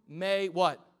you may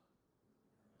what?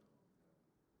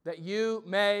 That you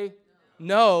may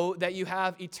know that you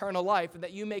have eternal life, and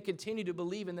that you may continue to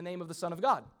believe in the name of the Son of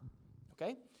God.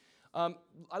 Okay?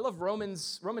 I love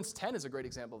Romans 10 is a great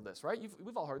example of this, right?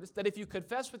 We've all heard this, that if you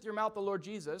confess with your mouth the Lord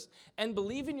Jesus and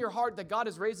believe in your heart that God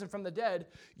has raised him from the dead,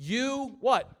 you,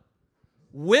 what?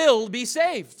 Will be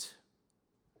saved.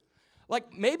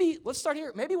 Let's start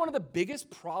here. Maybe one of the biggest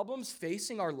problems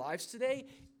facing our lives today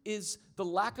is the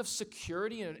lack of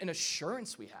security and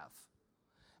assurance we have.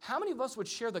 How many of us would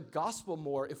share the gospel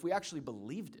more if we actually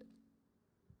believed it?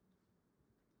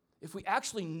 If we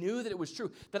actually knew that it was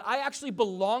true, that I actually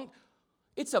belonged.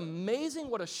 It's amazing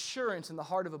what assurance in the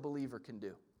heart of a believer can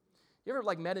do. You ever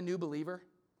met a new believer?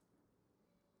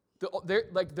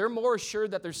 They're more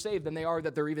assured that they're saved than they are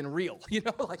that they're even real.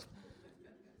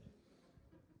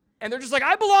 And they're just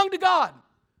I belong to God.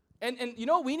 And you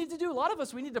know what we need to do? A lot of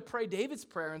us, we need to pray David's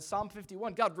prayer in Psalm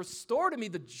 51. God, restore to me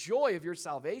the joy of your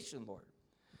salvation, Lord.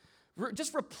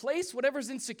 Just replace whatever's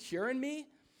insecure in me.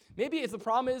 Maybe if the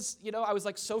problem is, I was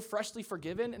so freshly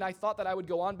forgiven and I thought that I would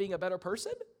go on being a better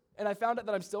person, and I found out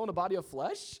that I'm still in a body of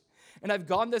flesh. And I've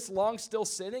gone this long still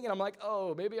sinning, and I'm like,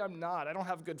 oh, maybe I'm not. I don't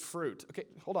have good fruit. Okay,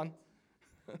 hold on.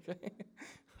 Okay.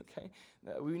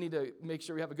 We need to make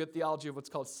sure we have a good theology of what's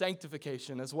called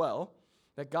sanctification as well,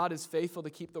 that God is faithful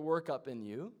to keep the work up in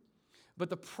you. But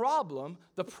the problem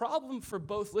for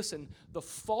both, listen, the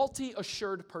faulty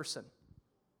assured person,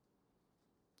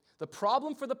 the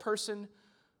problem for the person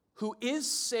who is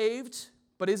saved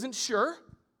but isn't sure,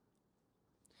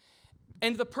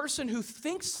 and the person who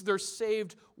thinks they're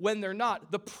saved when they're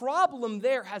not, the problem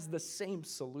there has the same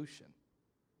solution.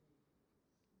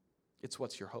 It's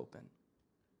what's your hope in?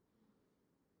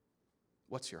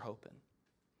 What's your hope in?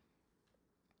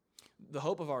 The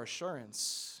hope of our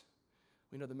assurance,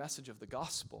 we know the message of the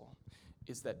gospel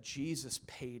is that Jesus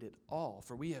paid it all,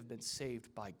 for we have been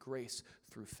saved by grace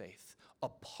through faith,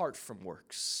 apart from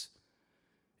works.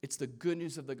 It's the good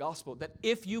news of the gospel that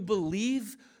if you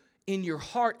believe in your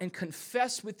heart and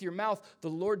confess with your mouth the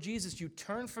Lord Jesus, you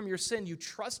turn from your sin, you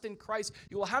trust in Christ.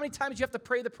 Well, how many times do you have to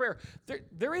pray the prayer?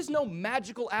 There is no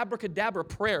magical abracadabra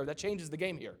prayer that changes the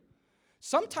game here.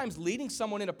 Sometimes leading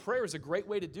someone in a prayer is a great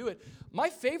way to do it. My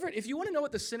favorite, if you want to know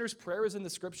what the sinner's prayer is in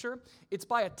the scripture, it's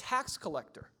by a tax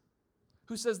collector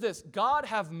who says this: God,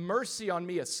 have mercy on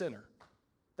me, a sinner.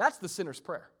 That's the sinner's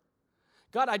prayer.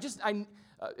 God,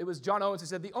 it was John Owens who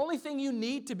said, the only thing you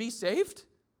need to be saved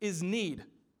is need.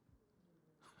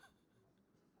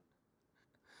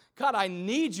 God, I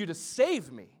need you to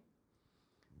save me.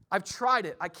 I've tried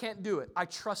it. I can't do it. I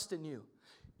trust in you.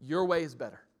 Your way is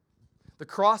better. The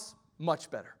cross, much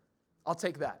better. I'll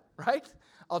take that, right?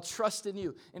 I'll trust in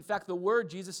you. In fact, the word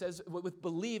Jesus says with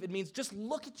believe, it means just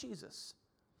look at Jesus.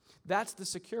 That's the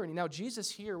security. Now,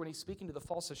 Jesus here, when he's speaking to the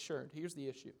false assured, here's the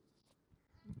issue.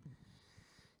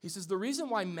 He says, the reason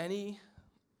why many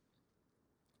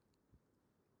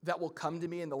that will come to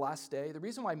me in the last day, the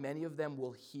reason why many of them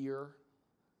will hear,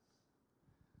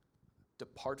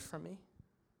 depart from me,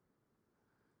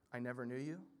 I never knew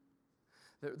you.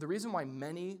 The reason why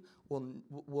many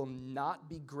will not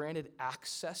be granted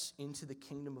access into the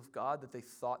kingdom of God that they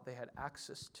thought they had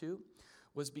access to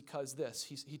was because this.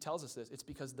 He tells us this. It's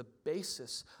because the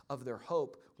basis of their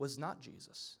hope was not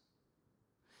Jesus.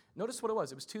 Notice what it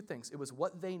was. It was two things. It was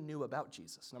what they knew about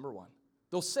Jesus, number one.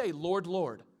 They'll say, Lord,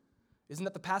 Lord. Isn't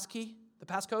that the passkey, the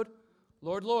passcode?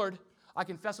 Lord, Lord. I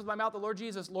confess with my mouth the Lord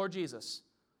Jesus, Lord Jesus.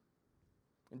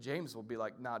 And James will be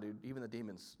like, nah, dude, even the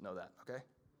demons know that, okay?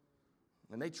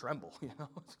 And they tremble, you know?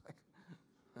 It's like,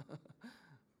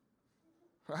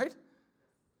 right?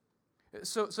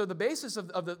 So the basis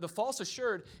of the false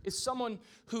assured is someone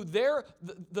who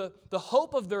the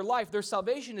hope of their life, their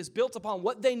salvation is built upon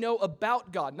what they know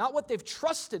about God, not what they've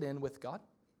trusted in with God,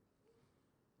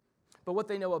 but what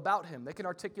they know about him. They can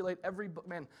articulate every book.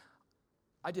 Man,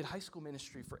 I did high school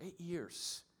ministry for 8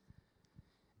 years.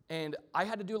 And I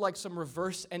had to do like some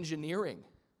reverse engineering,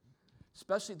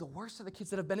 especially the worst of the kids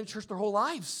that have been in church their whole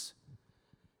lives.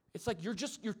 It's like you're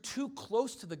too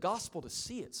close to the gospel to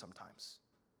see it sometimes.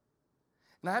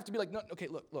 And I have to be like, no, okay,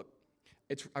 look.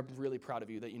 I'm really proud of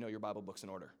you that you know your Bible book's in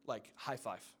order. Like, high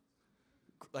five.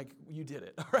 Like, you did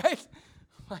it, all right?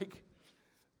 Like,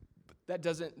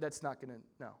 that's not going to,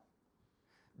 no.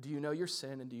 Do you know your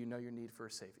sin and do you know your need for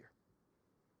a Savior?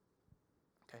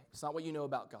 Okay, it's not what you know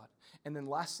about God. And then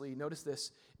lastly, notice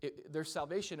this, their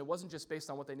salvation, it wasn't just based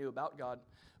on what they knew about God,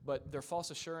 but their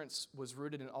false assurance was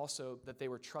rooted in also that they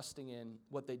were trusting in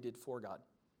what they did for God.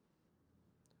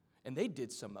 And they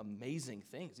did some amazing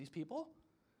things. These people,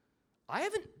 I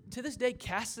haven't, to this day,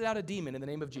 casted out a demon in the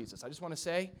name of Jesus. I just want to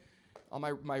say on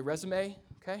my resume,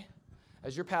 okay,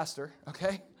 as your pastor,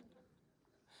 okay?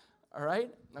 All right?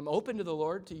 I'm open to the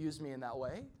Lord to use me in that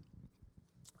way.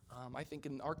 I think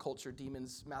in our culture,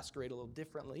 demons masquerade a little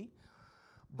differently.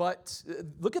 But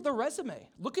look at the resume.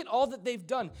 Look at all that they've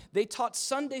done. They taught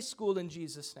Sunday school in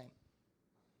Jesus' name.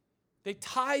 They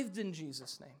tithed in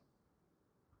Jesus' name.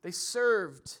 They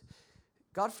served.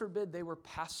 God forbid they were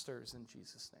pastors in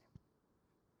Jesus' name.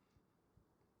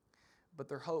 But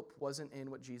their hope wasn't in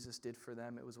what Jesus did for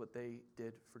them. It was what they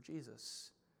did for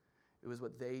Jesus. It was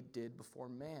what they did before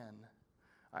man.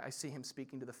 I see him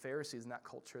speaking to the Pharisees in that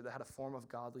culture that had a form of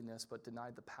godliness but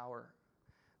denied the power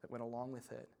that went along with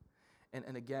it.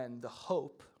 And again, the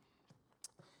hope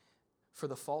for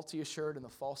the faulty assured and the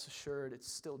false assured, it's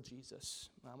still Jesus.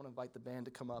 I'm going to invite the band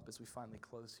to come up as we finally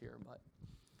close here. But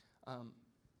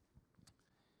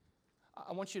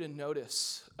I want you to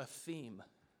notice a theme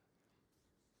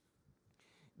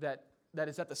that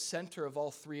is at the center of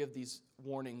all three of these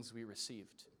warnings we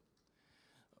received.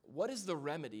 What is the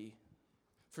remedy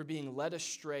for being led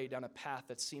astray down a path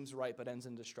that seems right but ends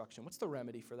in destruction? What's the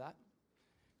remedy for that?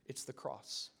 It's the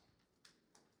cross.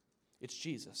 It's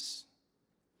Jesus.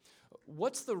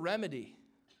 What's the remedy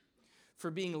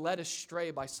for being led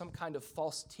astray by some kind of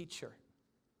false teacher?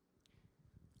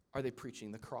 Are they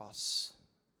preaching the cross?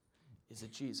 Is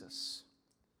it Jesus?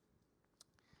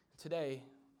 Today,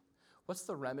 what's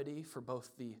the remedy for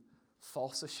both the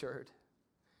false assured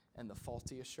and the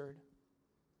faulty assured?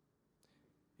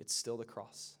 It's still the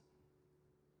cross.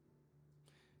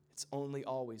 It's only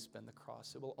always been the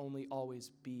cross. It will only always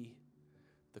be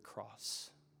the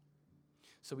cross.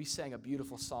 So we sang a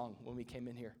beautiful song when we came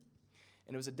in here,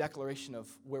 and it was a declaration of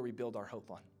where we build our hope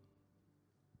on.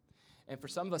 And for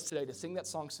some of us today, to sing that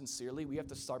song sincerely, we have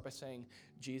to start by saying,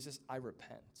 Jesus, I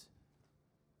repent.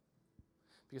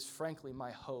 Because frankly,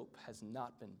 my hope has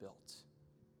not been built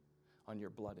on your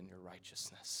blood and your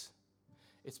righteousness.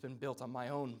 It's been built on my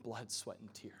own blood, sweat,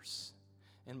 and tears,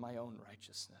 and my own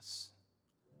righteousness.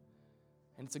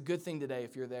 And it's a good thing today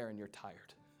if you're there and you're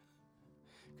tired,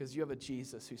 because you have a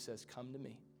Jesus who says, come to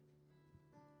me.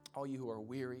 All you who are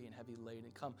weary and heavy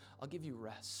laden, come, I'll give you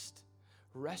rest.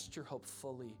 Rest your hope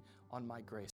fully on my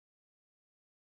grace.